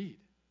or read.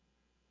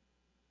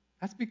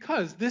 That's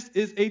because this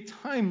is a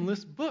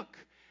timeless book.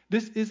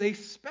 This is a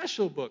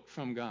special book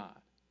from God.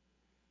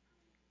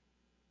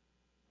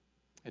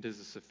 It is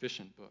a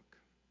sufficient book.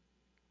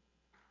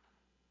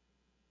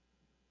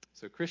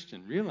 So,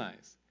 Christian,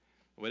 realize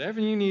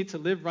whatever you need to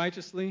live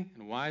righteously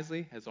and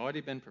wisely has already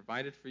been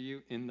provided for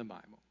you in the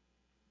Bible.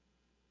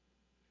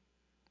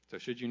 So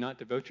should you not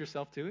devote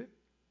yourself to it?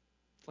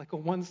 It's like a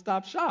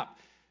one-stop shop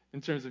in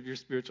terms of your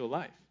spiritual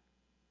life.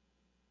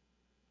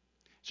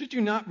 Should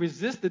you not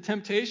resist the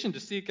temptation to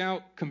seek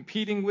out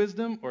competing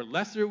wisdom or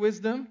lesser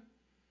wisdom?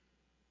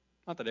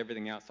 Not that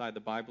everything outside the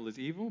Bible is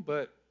evil,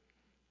 but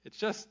it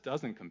just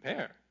doesn't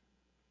compare.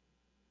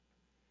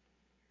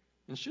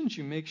 And shouldn't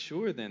you make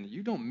sure then that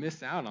you don't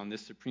miss out on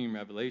this supreme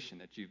revelation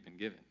that you've been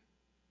given?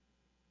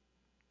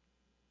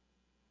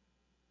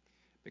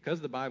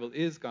 Because the Bible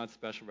is God's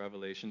special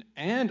revelation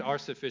and our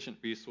sufficient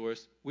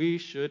resource, we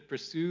should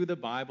pursue the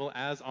Bible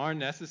as our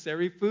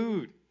necessary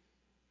food.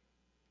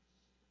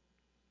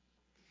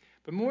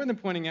 But more than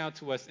pointing out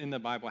to us in the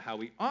Bible how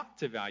we ought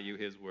to value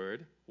his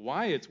word,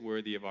 why it's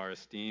worthy of our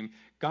esteem,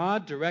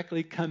 God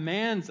directly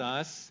commands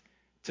us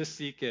to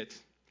seek it,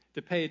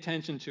 to pay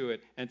attention to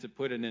it, and to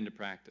put it into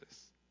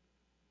practice.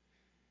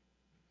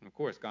 And of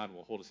course, God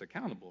will hold us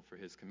accountable for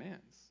his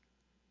commands.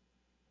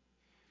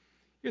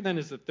 Here then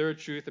is the third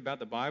truth about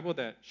the Bible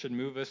that should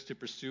move us to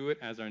pursue it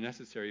as our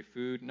necessary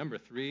food. Number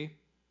 3,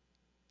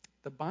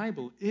 the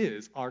Bible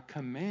is our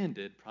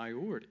commanded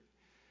priority.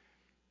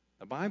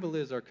 The Bible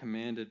is our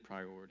commanded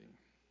priority.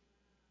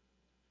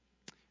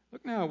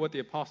 Look now at what the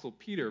Apostle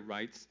Peter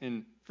writes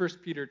in 1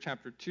 Peter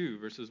chapter 2,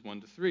 verses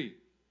 1 to 3.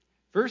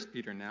 1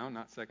 Peter now,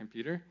 not 2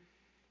 Peter.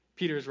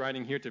 Peter is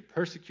writing here to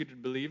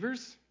persecuted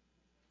believers.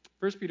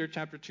 1 Peter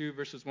chapter 2,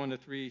 verses 1 to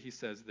 3, he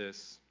says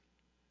this.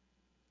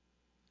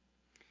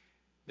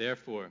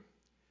 Therefore,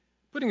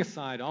 putting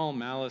aside all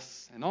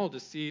malice and all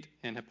deceit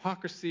and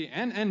hypocrisy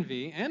and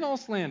envy and all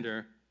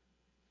slander,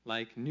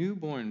 like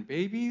newborn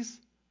babies,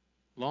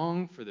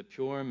 long for the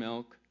pure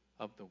milk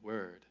of the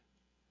word,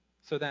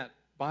 so that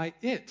by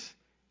it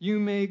you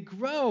may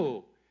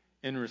grow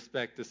in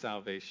respect to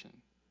salvation,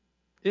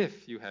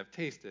 if you have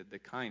tasted the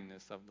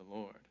kindness of the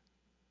Lord.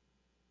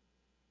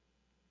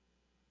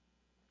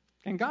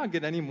 Can God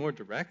get any more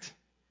direct?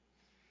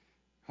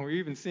 We're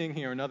even seeing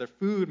here another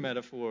food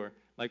metaphor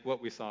like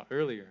what we saw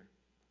earlier.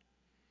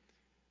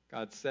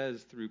 God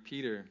says through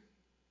Peter,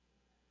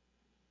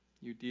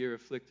 you dear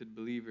afflicted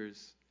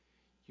believers,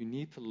 you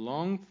need to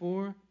long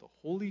for the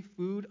holy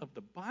food of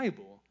the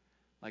Bible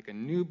like a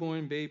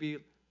newborn baby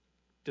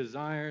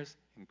desires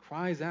and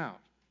cries out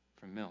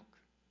for milk.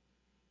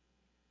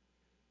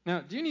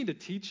 Now, do you need to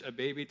teach a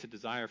baby to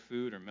desire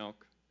food or milk?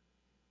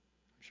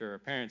 I'm sure our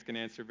parents can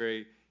answer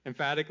very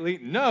emphatically,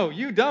 no,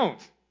 you don't.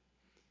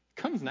 It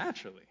comes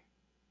naturally.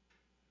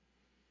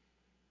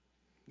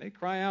 They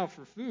cry out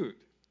for food.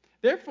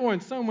 Therefore, in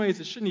some ways,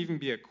 it shouldn't even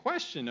be a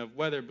question of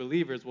whether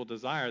believers will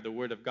desire the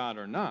Word of God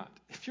or not.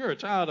 If you're a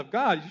child of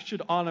God, you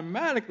should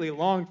automatically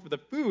long for the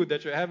food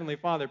that your Heavenly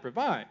Father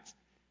provides.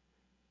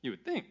 You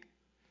would think.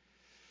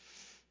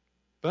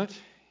 But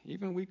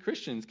even we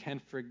Christians can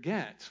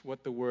forget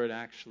what the Word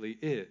actually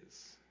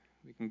is.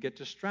 We can get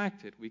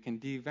distracted. We can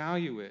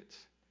devalue it.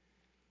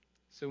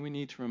 So we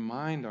need to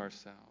remind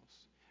ourselves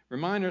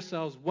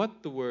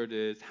what the Word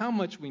is, how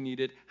much we need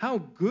it, how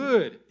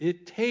good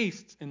it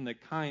tastes in the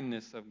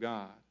kindness of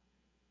God,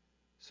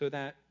 so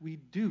that we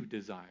do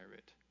desire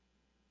it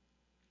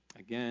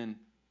again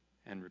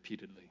and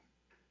repeatedly.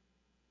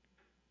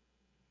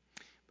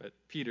 But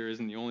Peter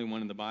isn't the only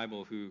one in the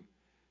Bible who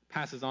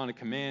passes on a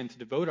command to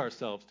devote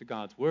ourselves to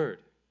God's Word.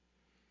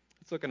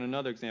 Let's look at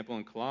another example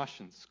in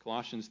Colossians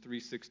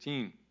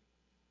 3:16.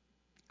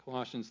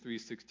 Colossians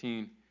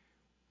 3:16.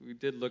 We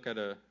did look at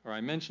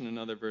I mentioned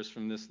another verse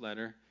from this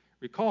letter.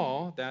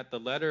 Recall that the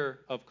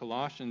letter of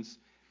Colossians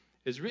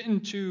is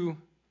written to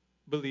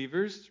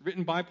believers,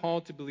 written by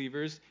Paul to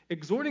believers,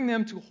 exhorting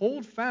them to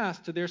hold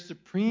fast to their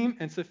supreme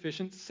and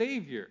sufficient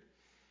Savior,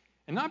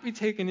 and not be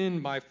taken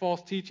in by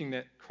false teaching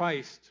that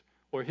Christ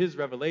or his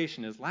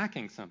revelation is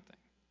lacking something.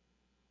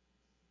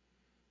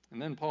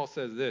 And then Paul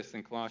says this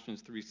in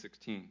Colossians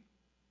 3:16.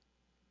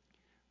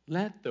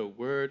 Let the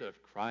word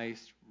of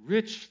Christ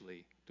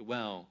richly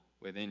dwell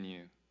within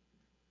you,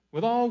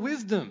 with all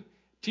wisdom,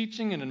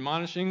 teaching and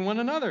admonishing one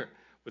another,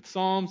 with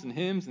psalms and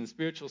hymns and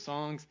spiritual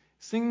songs,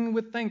 singing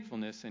with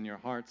thankfulness in your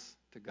hearts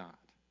to God.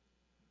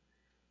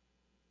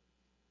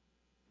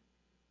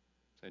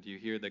 So do you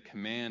hear the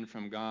command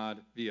from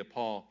God via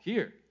Paul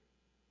here?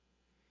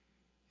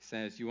 He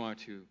says you are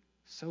to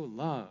so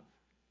love,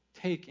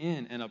 take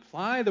in, and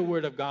apply the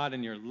Word of God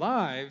in your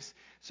lives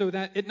so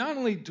that it not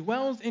only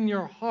dwells in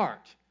your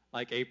heart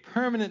like a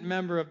permanent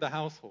member of the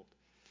household,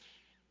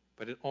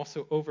 but it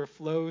also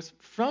overflows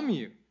from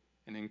you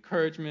in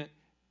encouragement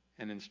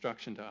and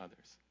instruction to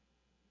others.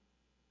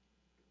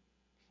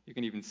 You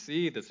can even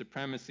see the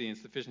supremacy and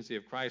sufficiency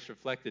of Christ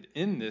reflected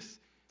in this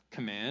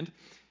command,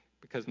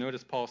 because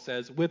notice Paul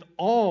says, with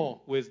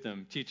all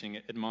wisdom, teaching,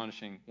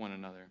 admonishing one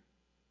another.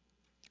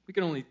 We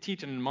can only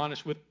teach and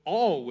admonish with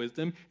all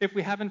wisdom if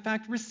we have in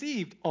fact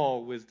received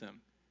all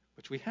wisdom,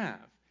 which we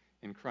have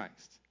in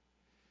Christ,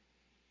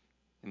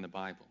 in the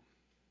Bible.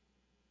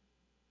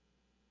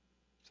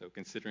 So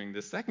considering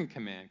the second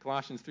command,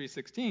 Colossians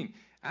 3:16,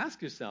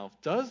 ask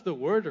yourself, does the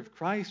word of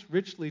Christ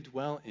richly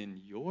dwell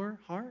in your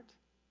heart?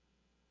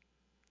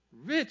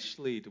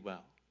 Richly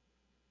dwell.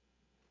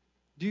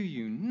 Do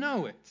you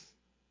know it?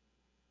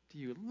 Do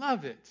you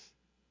love it?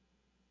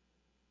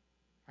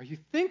 Are you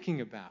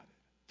thinking about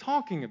it?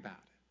 Talking about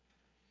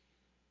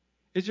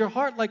it? Is your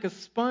heart like a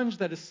sponge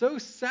that is so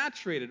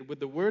saturated with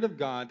the Word of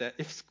God that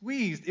if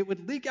squeezed, it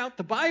would leak out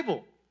the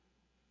Bible?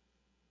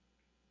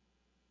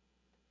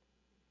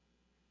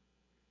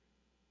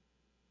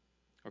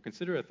 Or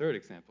consider a third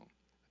example.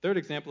 A third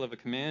example of a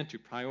command to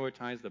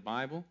prioritize the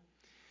Bible.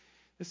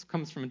 This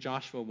comes from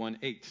Joshua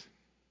 1:8.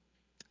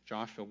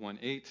 Joshua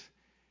 1:8.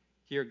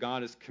 Here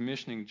God is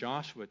commissioning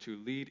Joshua to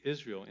lead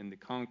Israel in the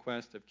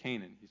conquest of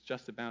Canaan. He's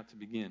just about to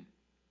begin,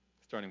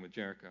 starting with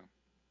Jericho.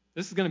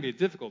 This is going to be a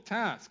difficult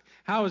task.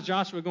 How is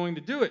Joshua going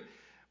to do it?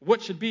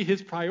 What should be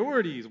his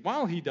priorities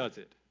while he does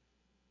it?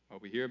 Well,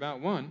 we hear about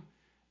one.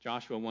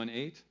 Joshua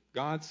 1:8.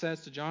 God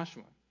says to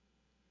Joshua,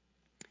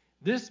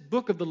 "This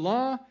book of the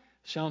law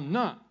shall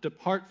not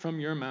depart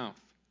from your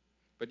mouth,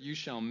 but you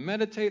shall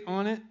meditate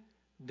on it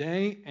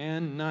day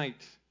and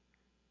night,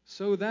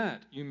 so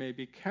that you may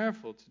be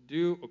careful to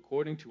do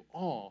according to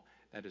all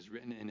that is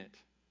written in it.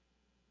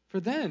 For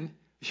then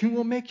you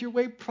will make your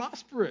way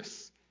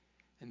prosperous,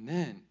 and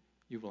then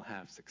you will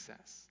have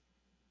success."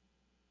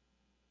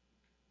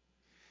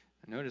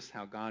 Now notice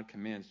how God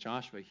commands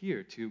Joshua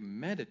here to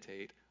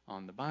meditate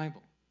on the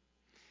Bible.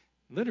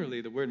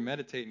 Literally, the word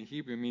meditate in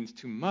Hebrew means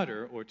to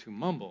mutter or to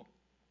mumble,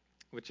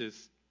 which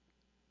is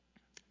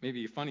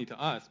maybe funny to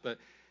us, but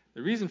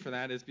the reason for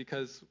that is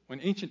because when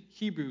ancient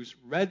Hebrews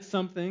read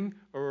something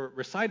or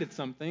recited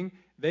something,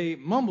 they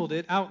mumbled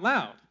it out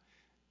loud.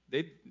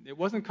 It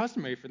wasn't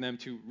customary for them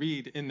to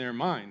read in their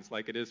minds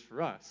like it is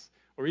for us,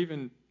 or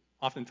even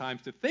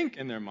oftentimes to think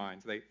in their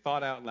minds. They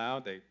thought out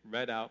loud, they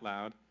read out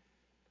loud.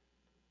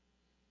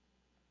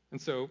 And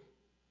so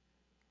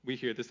we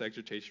hear this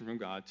exhortation from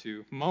God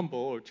to mumble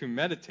or to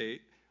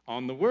meditate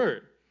on the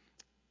Word.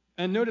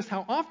 And notice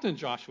how often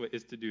Joshua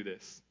is to do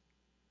this.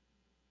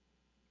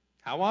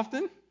 How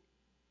often?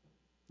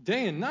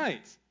 Day and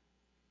night.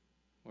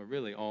 Or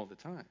really all the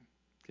time.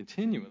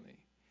 Continually.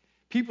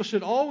 People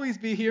should always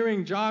be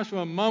hearing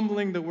Joshua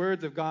mumbling the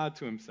words of God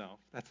to himself.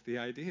 That's the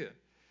idea.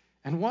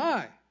 And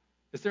why?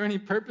 Is there any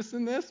purpose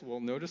in this? Well,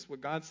 notice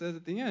what God says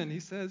at the end. He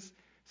says,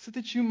 so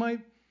that you might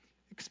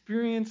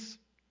experience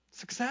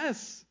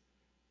success.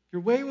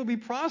 Your way will be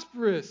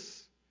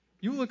prosperous.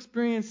 You will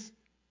experience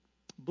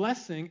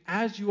blessing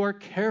as you are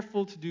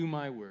careful to do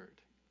my word.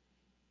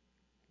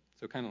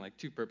 So kind of like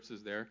two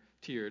purposes there,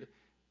 tiered.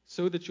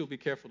 So that you'll be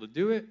careful to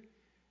do it,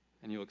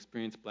 and you'll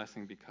experience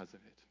blessing because of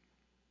it.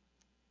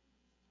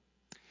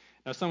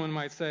 Now, someone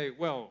might say,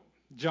 well,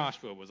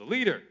 Joshua was a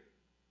leader.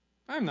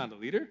 I'm not a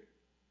leader.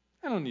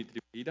 I don't need to do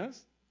what he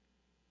does.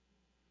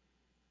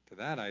 To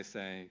that I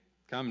say,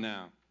 come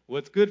now.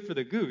 What's good for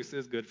the goose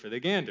is good for the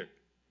gander.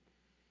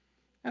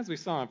 As we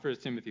saw in 1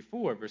 Timothy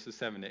 4, verses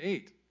 7 to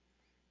 8,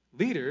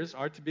 leaders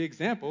are to be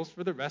examples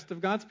for the rest of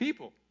God's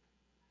people.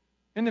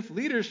 And if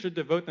leaders should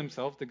devote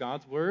themselves to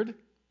God's word,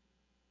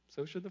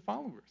 so should the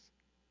followers.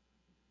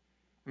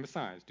 And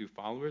besides, do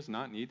followers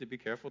not need to be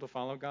careful to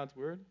follow God's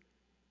word?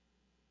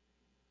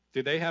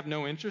 Do they have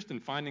no interest in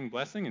finding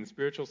blessing and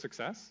spiritual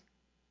success?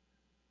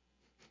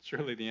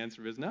 Surely the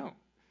answer is no.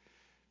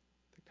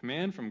 The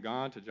command from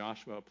God to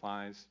Joshua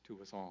applies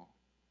to us all.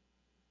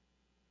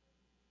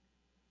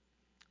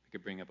 We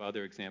could bring up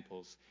other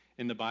examples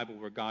in the Bible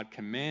where God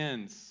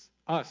commands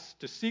us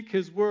to seek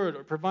his word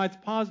or provides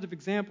positive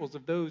examples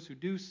of those who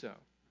do so.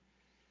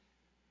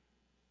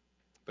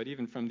 But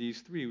even from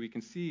these three, we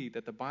can see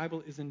that the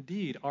Bible is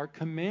indeed our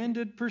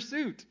commanded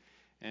pursuit.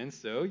 And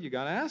so you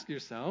got to ask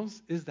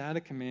yourselves, is that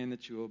a command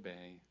that you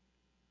obey?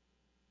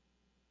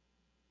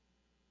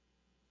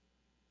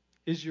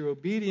 Is your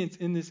obedience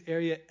in this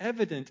area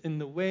evident in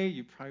the way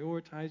you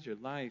prioritize your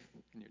life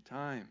and your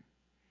time?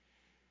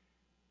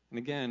 And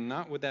again,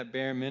 not with that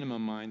bare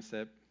minimum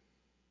mindset.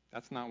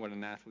 That's not what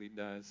an athlete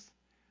does.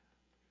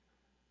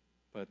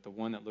 But the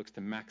one that looks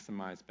to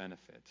maximize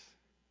benefit.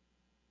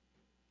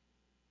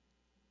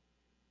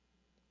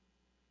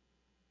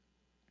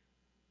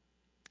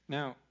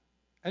 Now,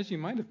 as you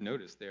might have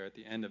noticed there at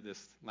the end of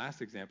this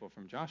last example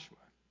from Joshua,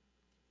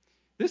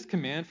 this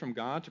command from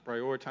God to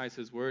prioritize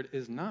his word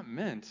is not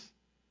meant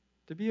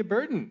to be a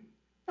burden,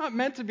 not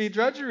meant to be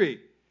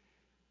drudgery.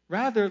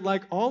 Rather,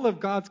 like all of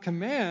God's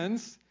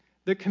commands,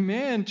 the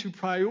command to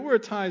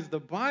prioritize the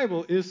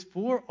Bible is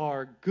for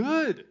our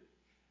good,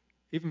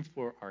 even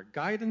for our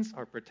guidance,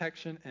 our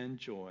protection, and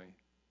joy,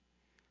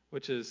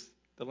 which is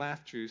the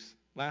last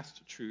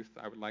truth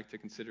I would like to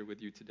consider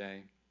with you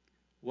today.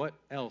 What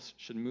else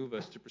should move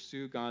us to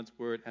pursue God's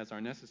word as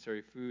our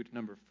necessary food?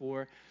 Number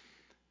 4,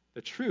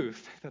 the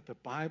truth that the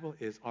Bible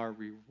is our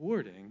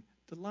rewarding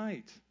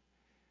delight.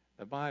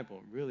 The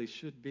Bible really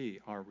should be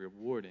our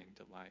rewarding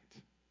delight.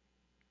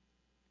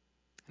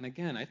 And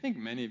again, I think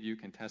many of you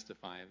can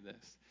testify of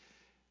this.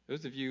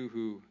 Those of you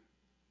who,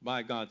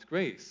 by God's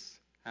grace,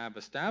 have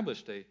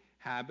established a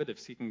habit of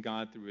seeking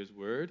God through his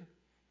word,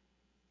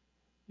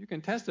 you can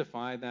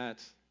testify that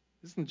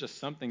this isn't just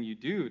something you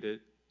do to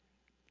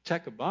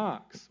check a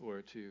box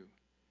or to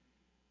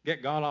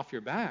get God off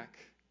your back.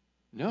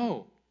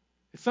 No,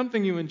 it's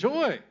something you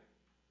enjoy.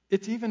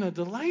 It's even a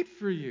delight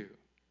for you.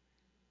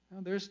 Now,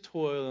 there's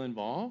toil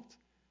involved.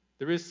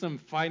 There is some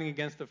fighting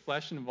against the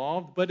flesh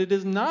involved, but it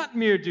is not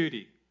mere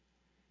duty.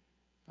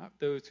 Not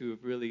those who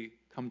have really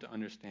come to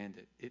understand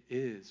it. It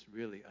is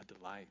really a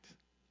delight.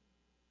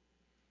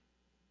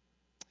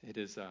 It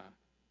is a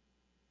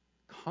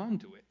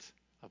conduit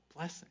of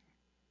blessing.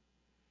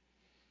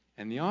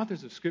 And the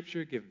authors of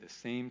Scripture give the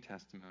same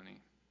testimony.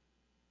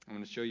 I'm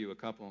going to show you a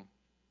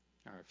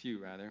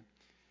few.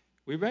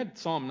 We read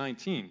Psalm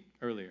 19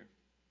 earlier,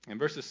 and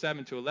verses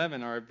 7 to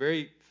 11 are a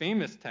very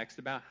famous text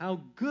about how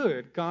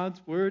good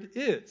God's word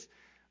is.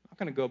 I'm not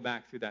going to go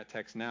back through that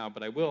text now,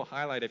 but I will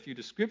highlight a few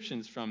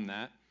descriptions from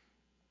that.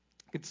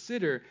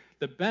 Consider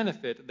the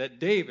benefit that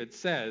David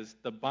says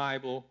the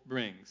Bible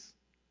brings.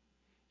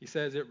 He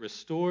says it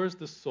restores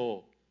the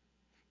soul.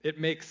 It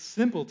makes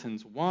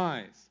simpletons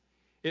wise.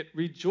 It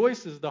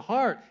rejoices the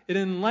heart. It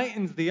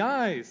enlightens the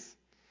eyes.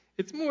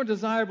 It's more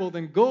desirable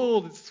than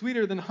gold. It's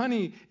sweeter than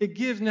honey. It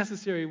gives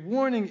necessary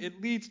warning.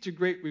 It leads to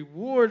great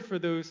reward for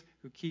those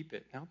who keep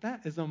it. Now,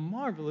 that is a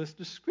marvelous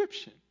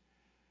description.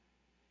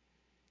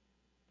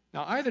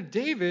 Now, either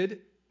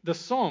David, the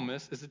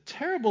psalmist, is a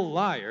terrible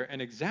liar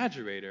and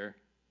exaggerator,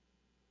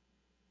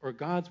 or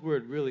God's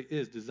word really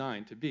is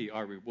designed to be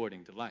our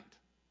rewarding delight.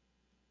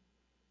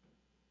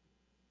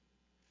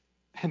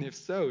 And if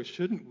so,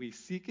 shouldn't we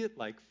seek it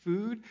like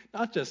food?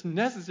 Not just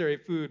necessary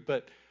food,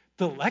 but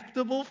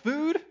delectable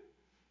food?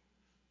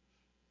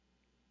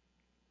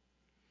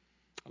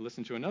 I'll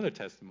listen to another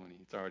testimony.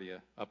 It's already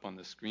up on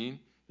the screen.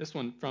 This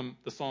one from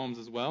the Psalms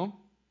as well.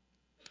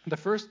 The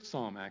first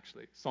psalm,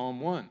 actually, Psalm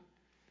 1.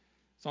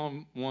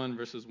 Psalm 1,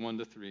 verses 1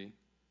 to 3.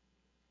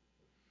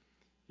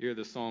 Here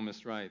the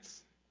psalmist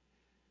writes,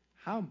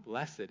 "How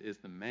blessed is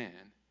the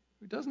man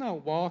who does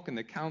not walk in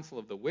the counsel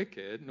of the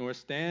wicked, nor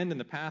stand in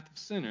the path of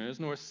sinners,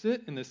 nor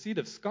sit in the seat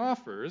of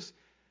scoffers,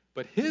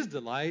 but his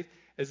delight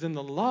is in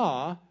the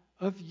law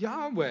of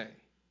Yahweh.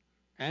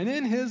 And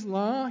in his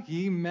law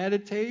he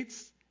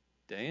meditates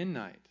day and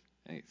night."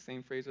 Hey,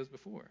 same phrase as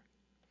before.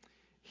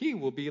 "He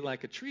will be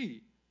like a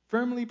tree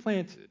firmly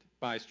planted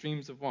by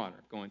streams of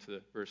water." Going to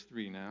verse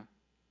 3 now.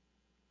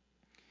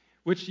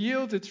 "Which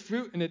yields its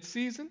fruit in its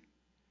season,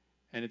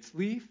 and its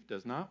leaf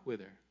does not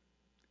wither.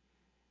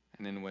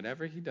 And in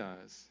whatever he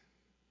does,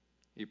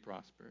 he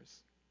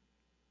prospers."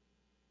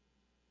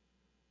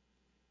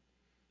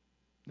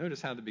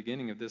 Notice how the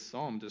beginning of this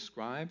psalm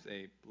describes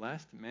a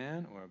blessed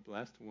man or a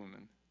blessed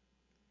woman.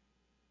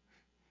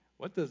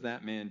 What does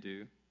that man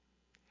do?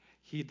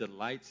 he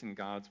delights in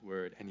God's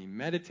word, and he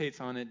meditates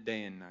on it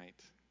day and night.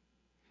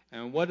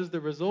 And what is the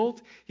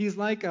result? He's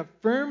like a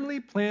firmly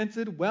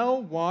planted,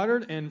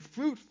 well-watered, and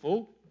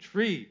fruitful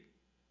tree.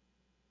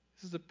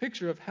 This is a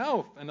picture of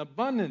health and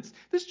abundance.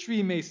 This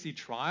tree may see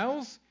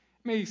trials,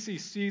 may see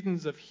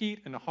seasons of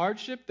heat and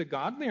hardship. The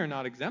godly are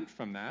not exempt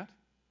from that.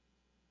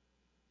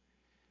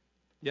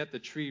 Yet the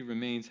tree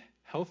remains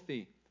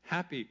healthy,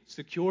 happy,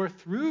 secure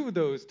through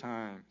those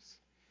times.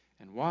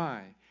 And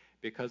why?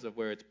 Because of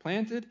where it's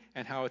planted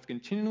and how it's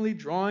continually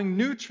drawing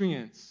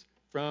nutrients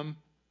from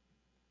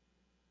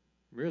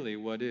really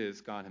what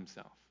is God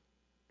himself,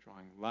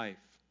 drawing life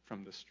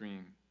from the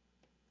stream.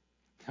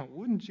 Now,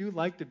 wouldn't you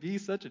like to be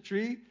such a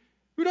tree?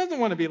 Who doesn't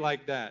want to be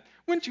like that?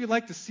 Wouldn't you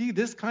like to see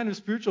this kind of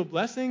spiritual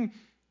blessing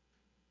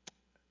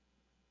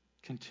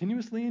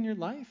continuously in your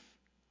life?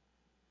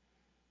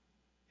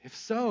 If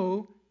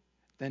so,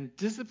 then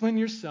discipline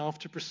yourself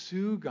to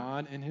pursue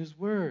God and his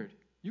word.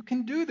 You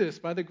can do this.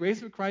 By the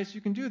grace of Christ,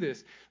 you can do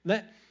this.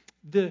 Let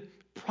the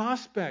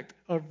prospect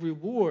of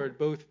reward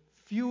both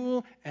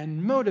fuel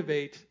and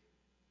motivate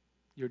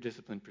your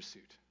disciplined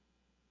pursuit.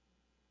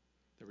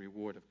 The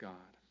reward of God.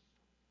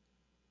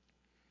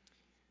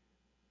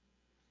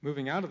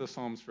 Moving out of the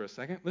Psalms for a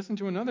second, listen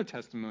to another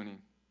testimony.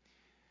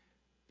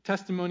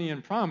 Testimony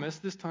and promise,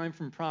 this time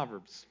from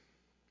Proverbs.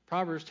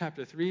 Proverbs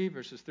chapter 3,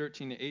 verses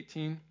 13 to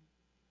 18.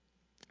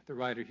 The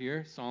writer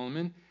here,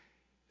 Solomon,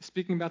 is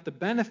speaking about the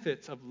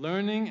benefits of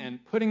learning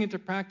and putting into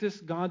practice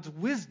God's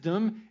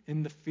wisdom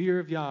in the fear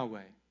of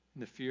Yahweh,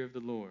 in the fear of the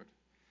Lord.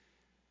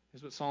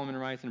 Here's what Solomon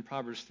writes in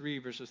Proverbs 3,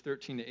 verses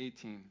 13 to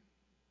 18.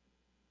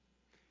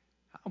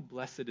 How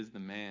blessed is the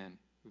man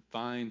who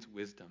finds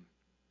wisdom,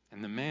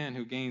 and the man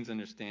who gains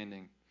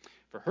understanding.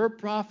 For her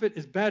profit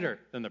is better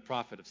than the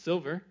profit of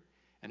silver,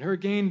 and her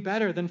gain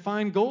better than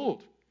fine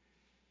gold.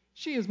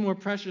 She is more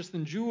precious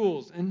than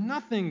jewels, and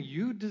nothing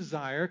you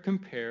desire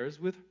compares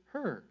with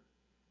her.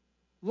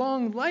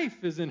 Long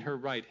life is in her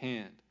right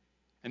hand,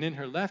 and in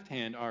her left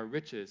hand are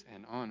riches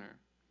and honor.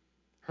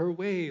 Her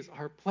ways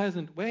are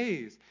pleasant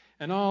ways,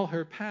 and all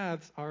her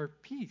paths are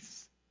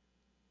peace.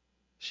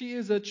 She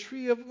is a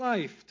tree of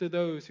life to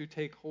those who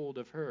take hold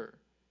of her,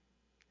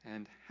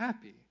 and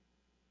happy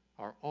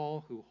are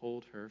all who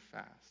hold her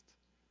fast.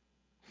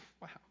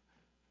 Wow.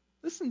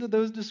 Listen to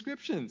those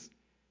descriptions.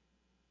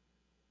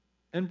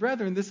 And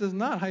brethren, this is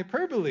not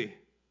hyperbole.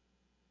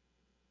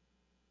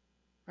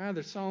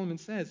 Rather, Solomon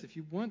says, if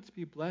you want to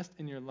be blessed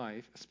in your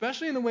life,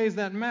 especially in the ways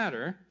that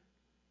matter,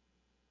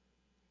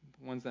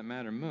 the ones that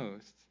matter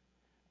most,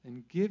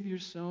 then give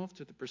yourself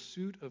to the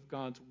pursuit of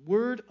God's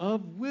word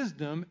of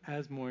wisdom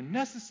as more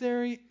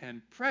necessary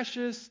and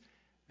precious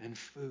than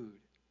food.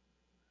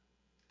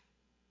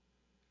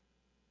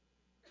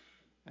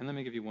 And let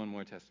me give you one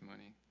more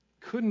testimony.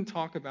 Couldn't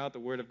talk about the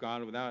word of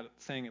God without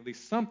saying at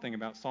least something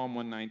about Psalm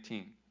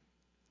 119.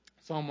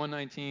 Psalm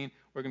 119,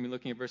 we're going to be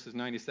looking at verses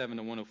 97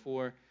 to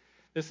 104.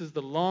 This is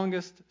the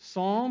longest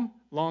psalm,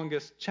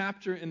 longest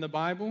chapter in the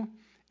Bible,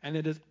 and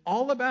it is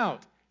all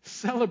about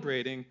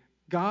celebrating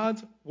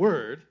God's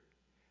word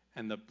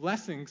and the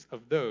blessings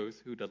of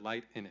those who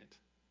delight in it.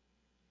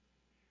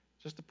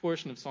 Just a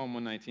portion of Psalm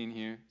 119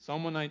 here.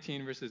 Psalm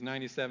 119, verses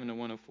 97 to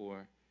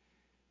 104.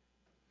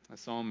 The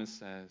psalmist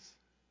says,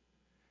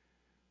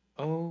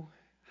 "Oh,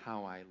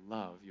 how I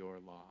love your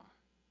law.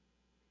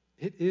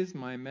 It is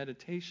my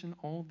meditation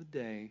all the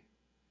day.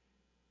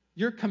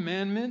 Your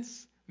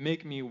commandments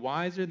make me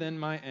wiser than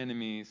my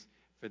enemies,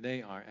 for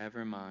they are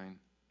ever mine.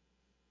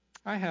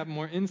 I have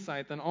more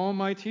insight than all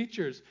my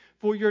teachers,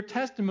 for your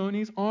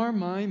testimonies are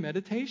my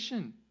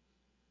meditation.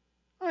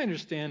 I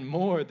understand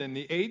more than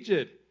the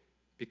aged,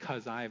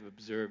 because I have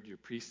observed your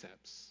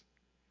precepts.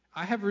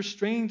 I have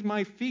restrained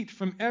my feet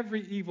from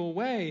every evil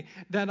way,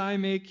 that I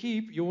may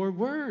keep your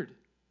word.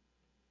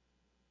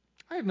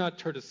 I have not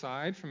turned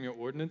aside from your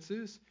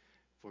ordinances,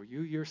 for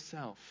you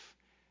yourself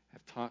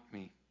have taught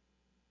me.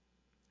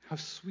 How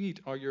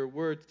sweet are your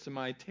words to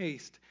my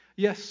taste,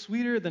 yes,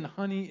 sweeter than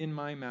honey in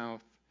my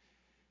mouth.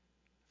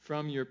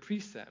 From your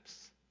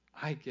precepts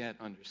I get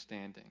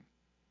understanding.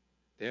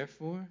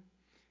 Therefore,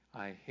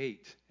 I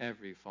hate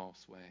every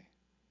false way."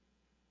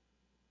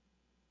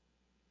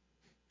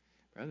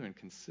 Brethren,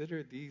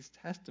 consider these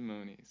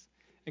testimonies.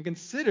 And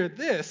consider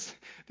this.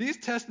 These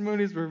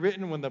testimonies were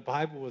written when the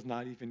Bible was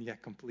not even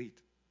yet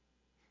complete.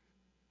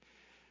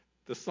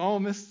 The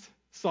psalmist,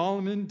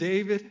 Solomon,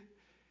 David,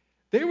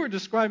 they were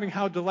describing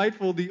how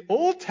delightful the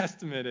Old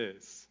Testament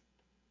is,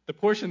 the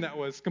portion that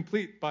was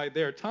complete by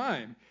their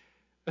time,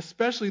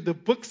 especially the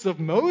books of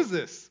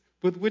Moses,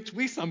 with which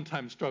we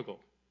sometimes struggle.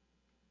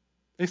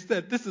 They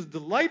said, this is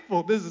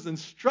delightful, this is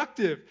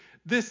instructive,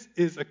 this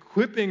is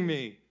equipping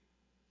me.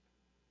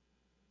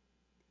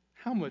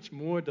 How much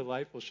more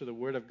delightful should the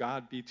Word of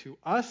God be to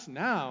us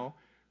now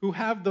who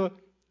have the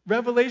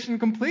revelation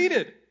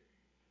completed,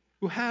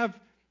 who have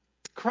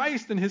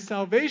Christ and his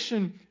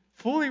salvation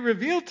fully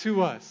revealed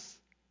to us?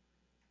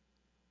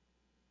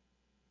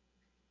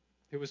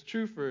 It was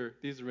true for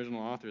these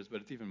original authors,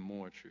 but it's even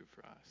more true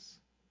for us.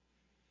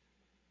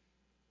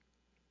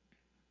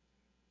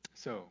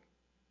 So,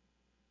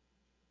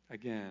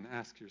 Again,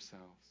 ask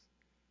yourselves,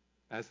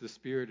 as the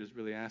Spirit is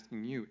really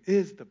asking you,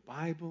 is the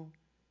Bible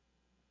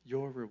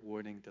your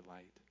rewarding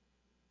delight?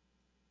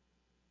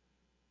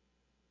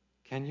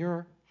 Can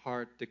your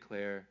heart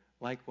declare,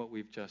 like what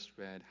we've just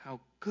read, how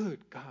good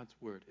God's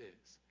Word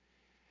is,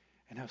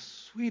 and how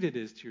sweet it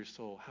is to your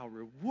soul, how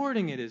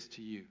rewarding it is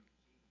to you?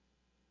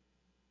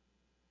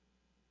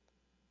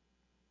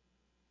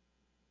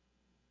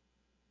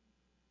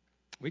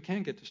 We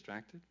can get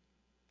distracted.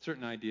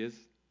 Certain ideas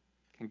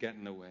can get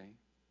in the way.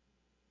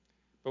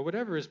 But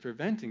whatever is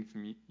preventing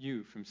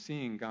you from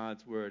seeing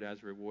God's Word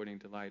as rewarding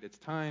delight, it's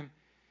time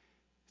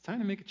to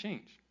make a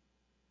change.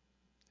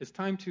 It's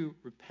time to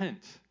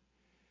repent.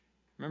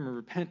 Remember,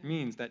 repent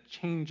means that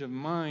change of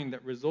mind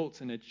that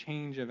results in a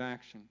change of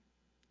action.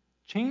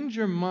 Change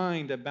your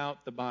mind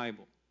about the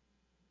Bible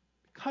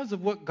because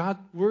of what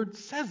God's Word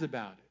says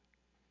about it.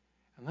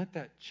 And let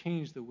that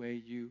change the way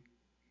you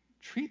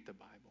treat the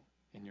Bible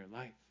in your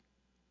life.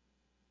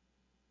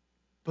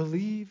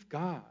 Believe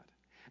God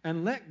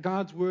and let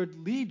God's Word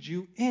lead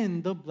you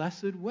in the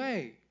blessed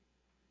way.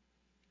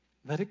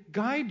 Let it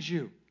guide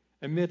you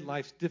amid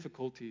life's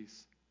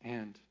difficulties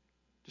and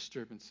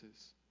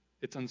disturbances,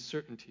 its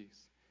uncertainties.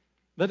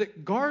 Let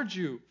it guard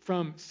you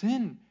from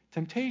sin,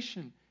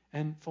 temptation,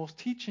 and false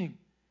teaching.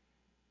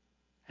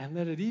 And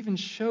let it even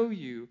show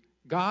you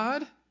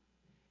God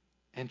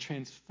and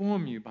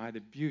transform you by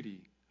the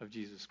beauty of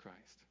Jesus Christ.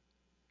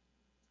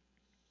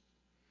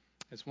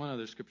 There's one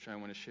other scripture I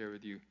want to share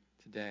with you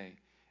today,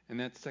 and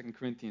that's 2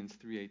 Corinthians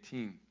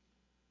 3:18.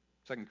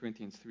 2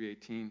 Corinthians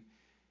 3:18.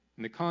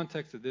 In the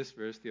context of this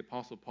verse, the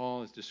Apostle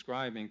Paul is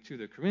describing to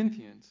the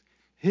Corinthians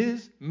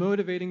his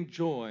motivating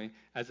joy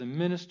as a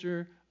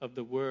minister of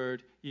the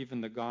word,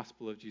 even the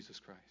gospel of Jesus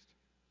Christ.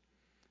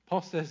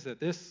 Paul says that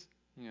this,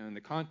 in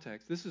the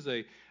context, this is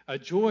a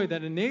joy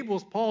that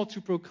enables Paul to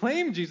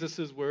proclaim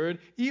Jesus' word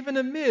even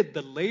amid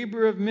the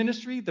labor of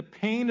ministry, the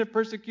pain of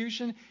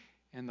persecution,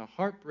 and the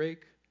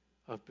heartbreak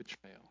of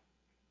betrayal.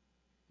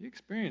 He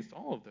experienced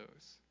all of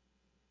those.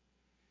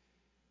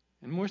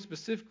 And more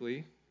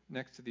specifically,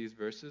 next to these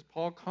verses,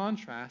 Paul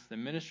contrasts the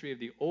ministry of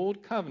the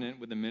Old Covenant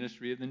with the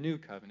ministry of the New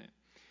Covenant.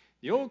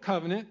 The Old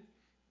Covenant,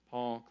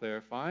 Paul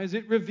clarifies,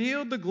 it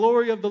revealed the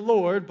glory of the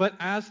Lord, but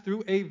as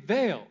through a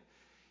veil,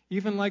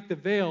 even like the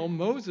veil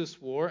Moses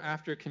wore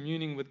after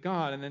communing with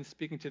God and then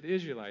speaking to the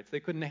Israelites. They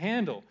couldn't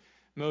handle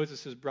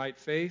Moses' bright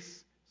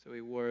face, so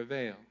he wore a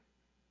veil.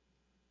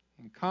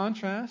 In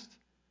contrast,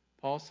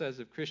 Paul says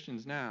of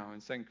Christians now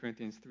in 2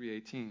 Corinthians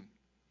 3:18,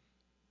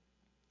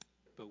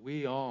 but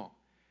we all,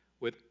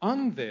 with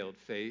unveiled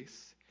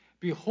face,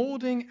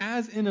 beholding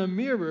as in a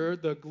mirror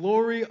the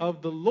glory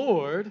of the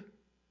Lord,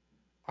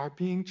 are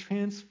being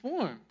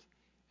transformed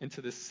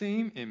into the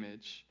same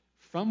image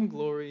from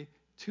glory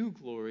to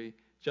glory,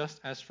 just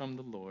as from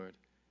the Lord,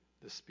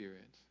 the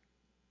Spirit.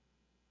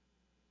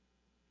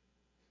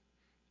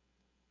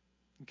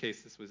 In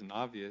case this wasn't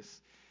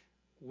obvious,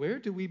 where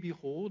do we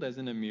behold as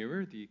in a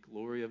mirror the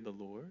glory of the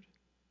Lord,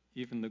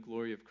 even the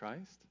glory of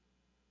Christ?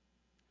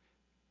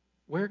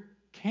 Where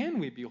can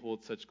we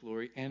behold such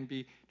glory and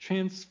be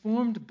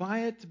transformed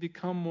by it to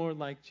become more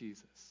like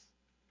Jesus?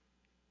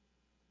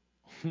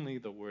 Only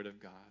the Word of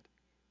God,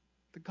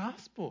 the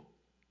gospel.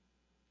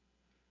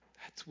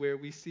 That's where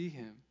we see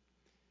him.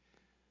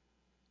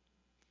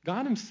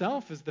 God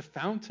himself is the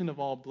fountain of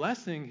all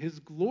blessing. His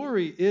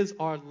glory is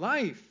our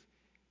life.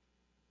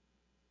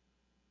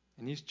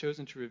 And he's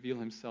chosen to reveal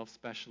himself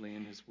specially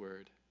in his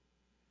word.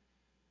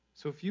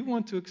 So if you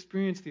want to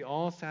experience the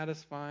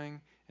all-satisfying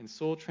and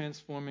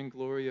soul-transforming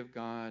glory of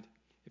God,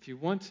 if you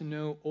want to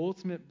know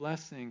ultimate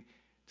blessing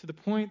to the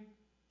point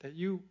that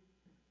you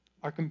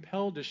are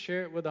compelled to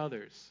share it with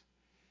others,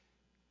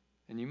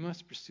 then you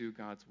must pursue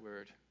God's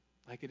word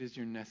like it is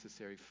your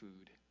necessary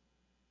food.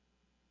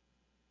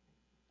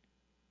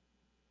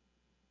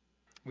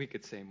 We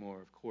could say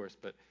more, of course,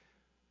 but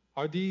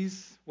are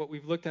these, what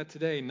we've looked at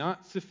today,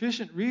 not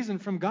sufficient reason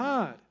from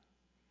God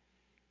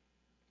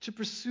to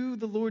pursue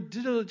the Lord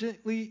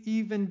diligently,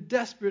 even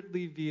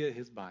desperately via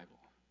his Bible?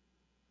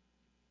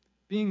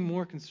 Being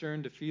more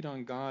concerned to feed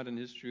on God and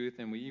his truth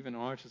than we even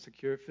are to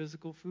secure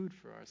physical food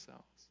for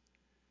ourselves.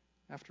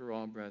 After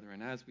all,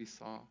 brethren, as we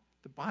saw,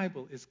 the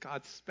Bible is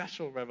God's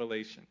special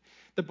revelation.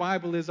 The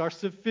Bible is our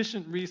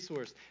sufficient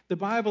resource. The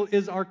Bible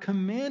is our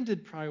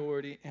commanded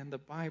priority, and the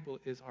Bible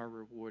is our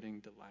rewarding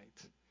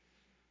delight.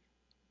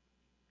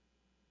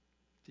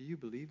 Do you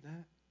believe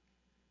that?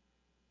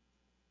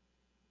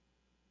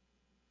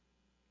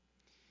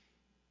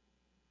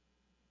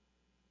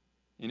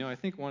 I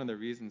think one of the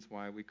reasons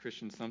why we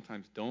Christians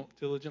sometimes don't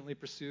diligently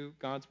pursue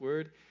God's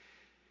word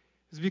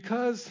is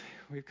because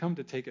we've come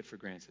to take it for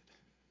granted.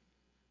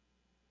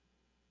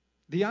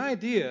 The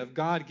idea of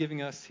God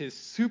giving us his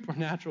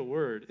supernatural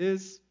word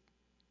is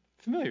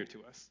familiar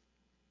to us.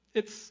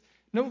 It's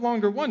no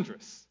longer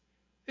wondrous.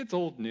 It's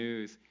old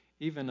news,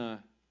 even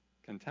a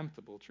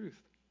contemptible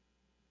truth.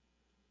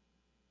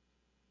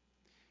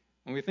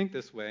 When we think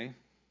this way,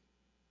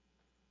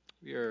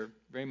 we are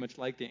very much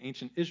like the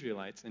ancient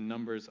Israelites in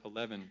Numbers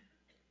 11,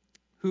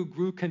 who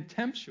grew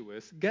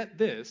contemptuous, get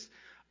this,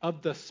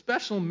 of the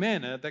special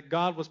manna that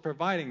God was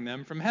providing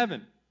them from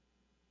heaven.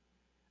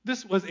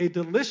 This was a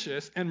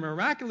delicious and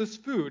miraculous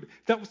food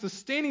that was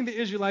sustaining the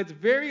Israelites'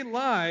 very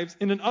lives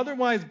in an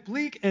otherwise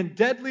bleak and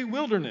deadly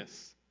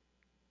wilderness.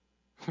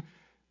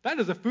 That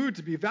is a food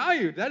to be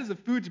valued. That is a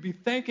food to be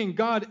thanking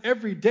God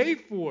every day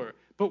for.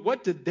 But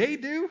what did they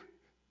do?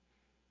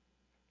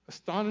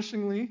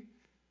 Astonishingly,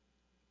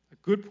 a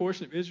good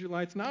portion of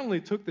Israelites not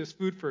only took this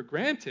food for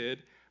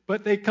granted,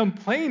 but they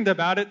complained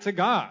about it to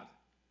God.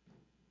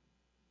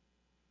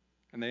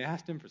 And they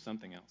asked him for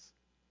something else.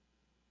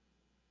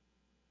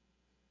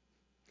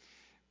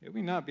 May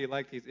we not be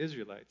like these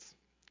Israelites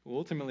who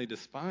ultimately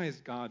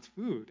despised God's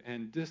food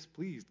and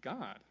displeased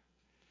God.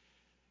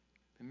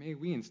 But may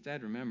we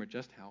instead remember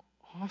just how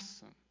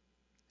awesome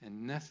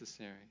and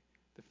necessary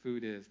the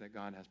food is that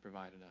God has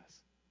provided us.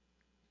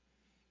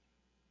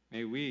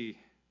 May we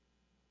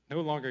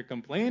no longer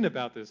complain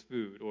about this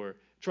food or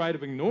try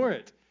to ignore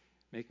it,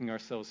 making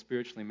ourselves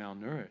spiritually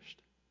malnourished.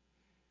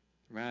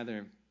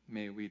 Rather,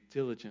 may we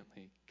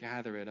diligently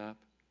gather it up,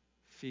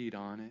 feed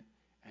on it,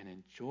 and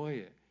enjoy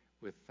it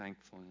with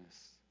thankfulness.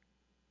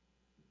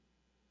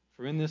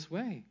 For in this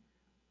way,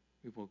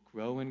 we will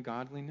grow in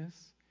godliness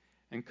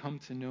and come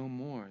to know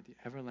more the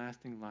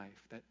everlasting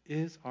life that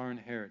is our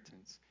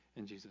inheritance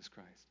in Jesus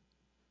Christ.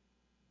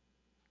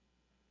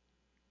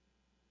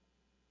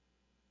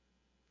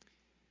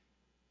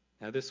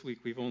 Now, this week,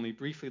 we've only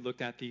briefly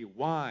looked at the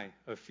why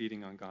of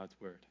feeding on God's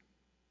Word.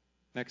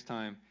 Next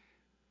time,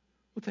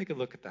 we'll take a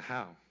look at the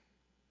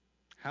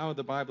how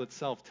the Bible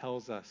itself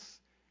tells us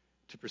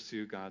to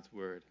pursue God's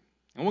Word.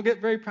 And we'll get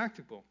very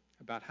practical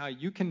about how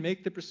you can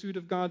make the pursuit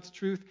of God's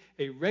truth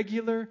a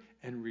regular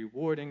and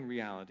rewarding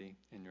reality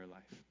in your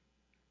life.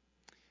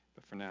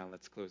 But for now,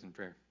 let's close in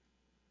prayer.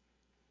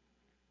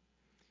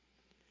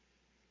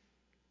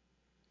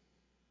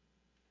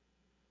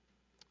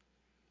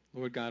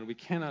 Lord God, we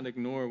cannot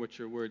ignore what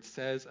your word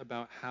says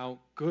about how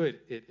good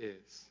it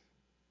is.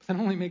 That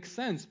only makes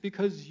sense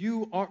because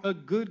you are a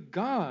good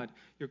God.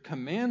 Your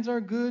commands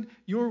are good.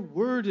 Your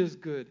word is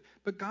good.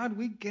 But God,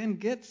 we can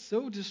get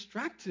so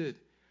distracted.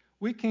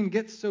 We can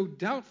get so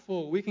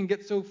doubtful. We can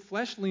get so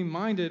fleshly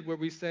minded where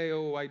we say,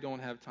 oh, I don't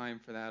have time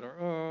for that. Or,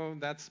 oh,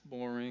 that's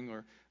boring.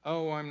 Or,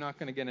 oh, I'm not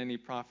going to get any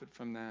profit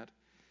from that.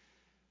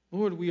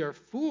 Lord, we are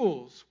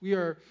fools. We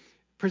are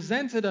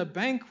presented a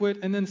banquet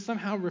and then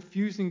somehow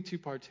refusing to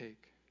partake.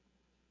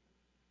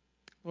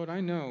 Lord,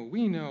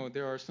 we know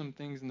there are some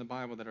things in the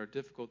Bible that are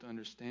difficult to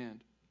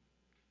understand.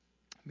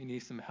 We need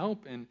some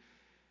help in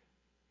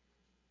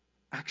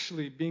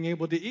actually being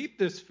able to eat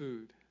this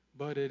food,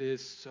 but it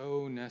is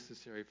so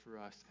necessary for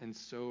us and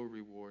so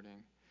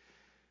rewarding.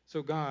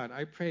 So God,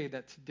 I pray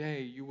that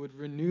today you would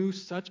renew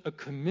such a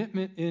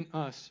commitment in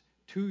us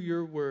to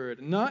your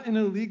word, not in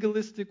a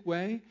legalistic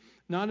way,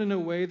 not in a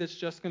way that's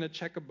just going to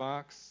check a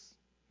box,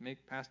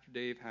 make Pastor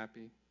Dave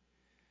happy.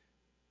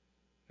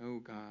 No,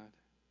 God,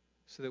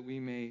 so that we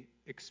may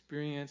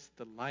experience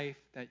the life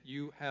that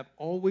you have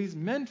always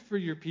meant for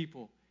your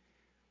people.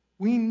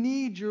 We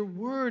need your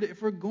word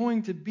if we're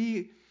going to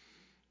be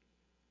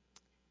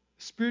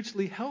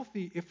spiritually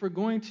healthy, if we're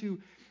going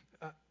to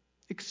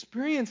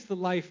experience the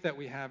life that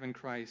we have in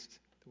Christ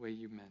the way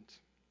you meant.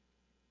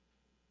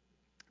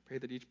 I pray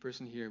that each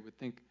person here would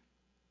think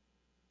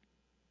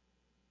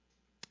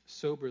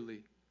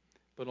soberly,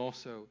 but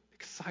also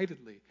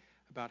excitedly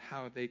about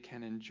how they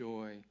can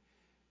enjoy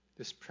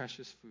this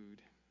precious food.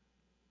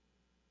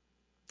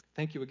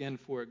 Thank you again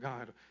for it,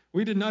 God.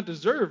 We did not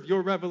deserve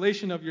your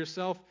revelation of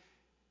yourself,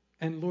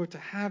 and Lord, to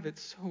have it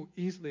so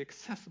easily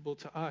accessible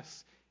to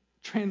us,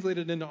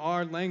 translated into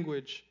our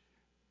language,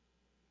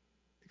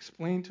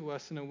 explained to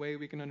us in a way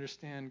we can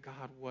understand.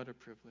 God, what a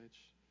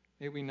privilege.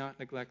 May we not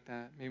neglect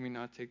that. May we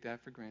not take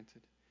that for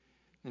granted.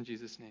 In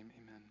Jesus' name,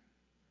 amen.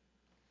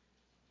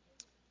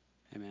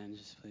 Amen.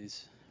 Just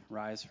please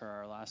rise for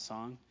our last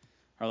song.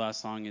 Our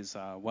last song is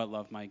What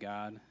Love My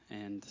God,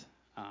 and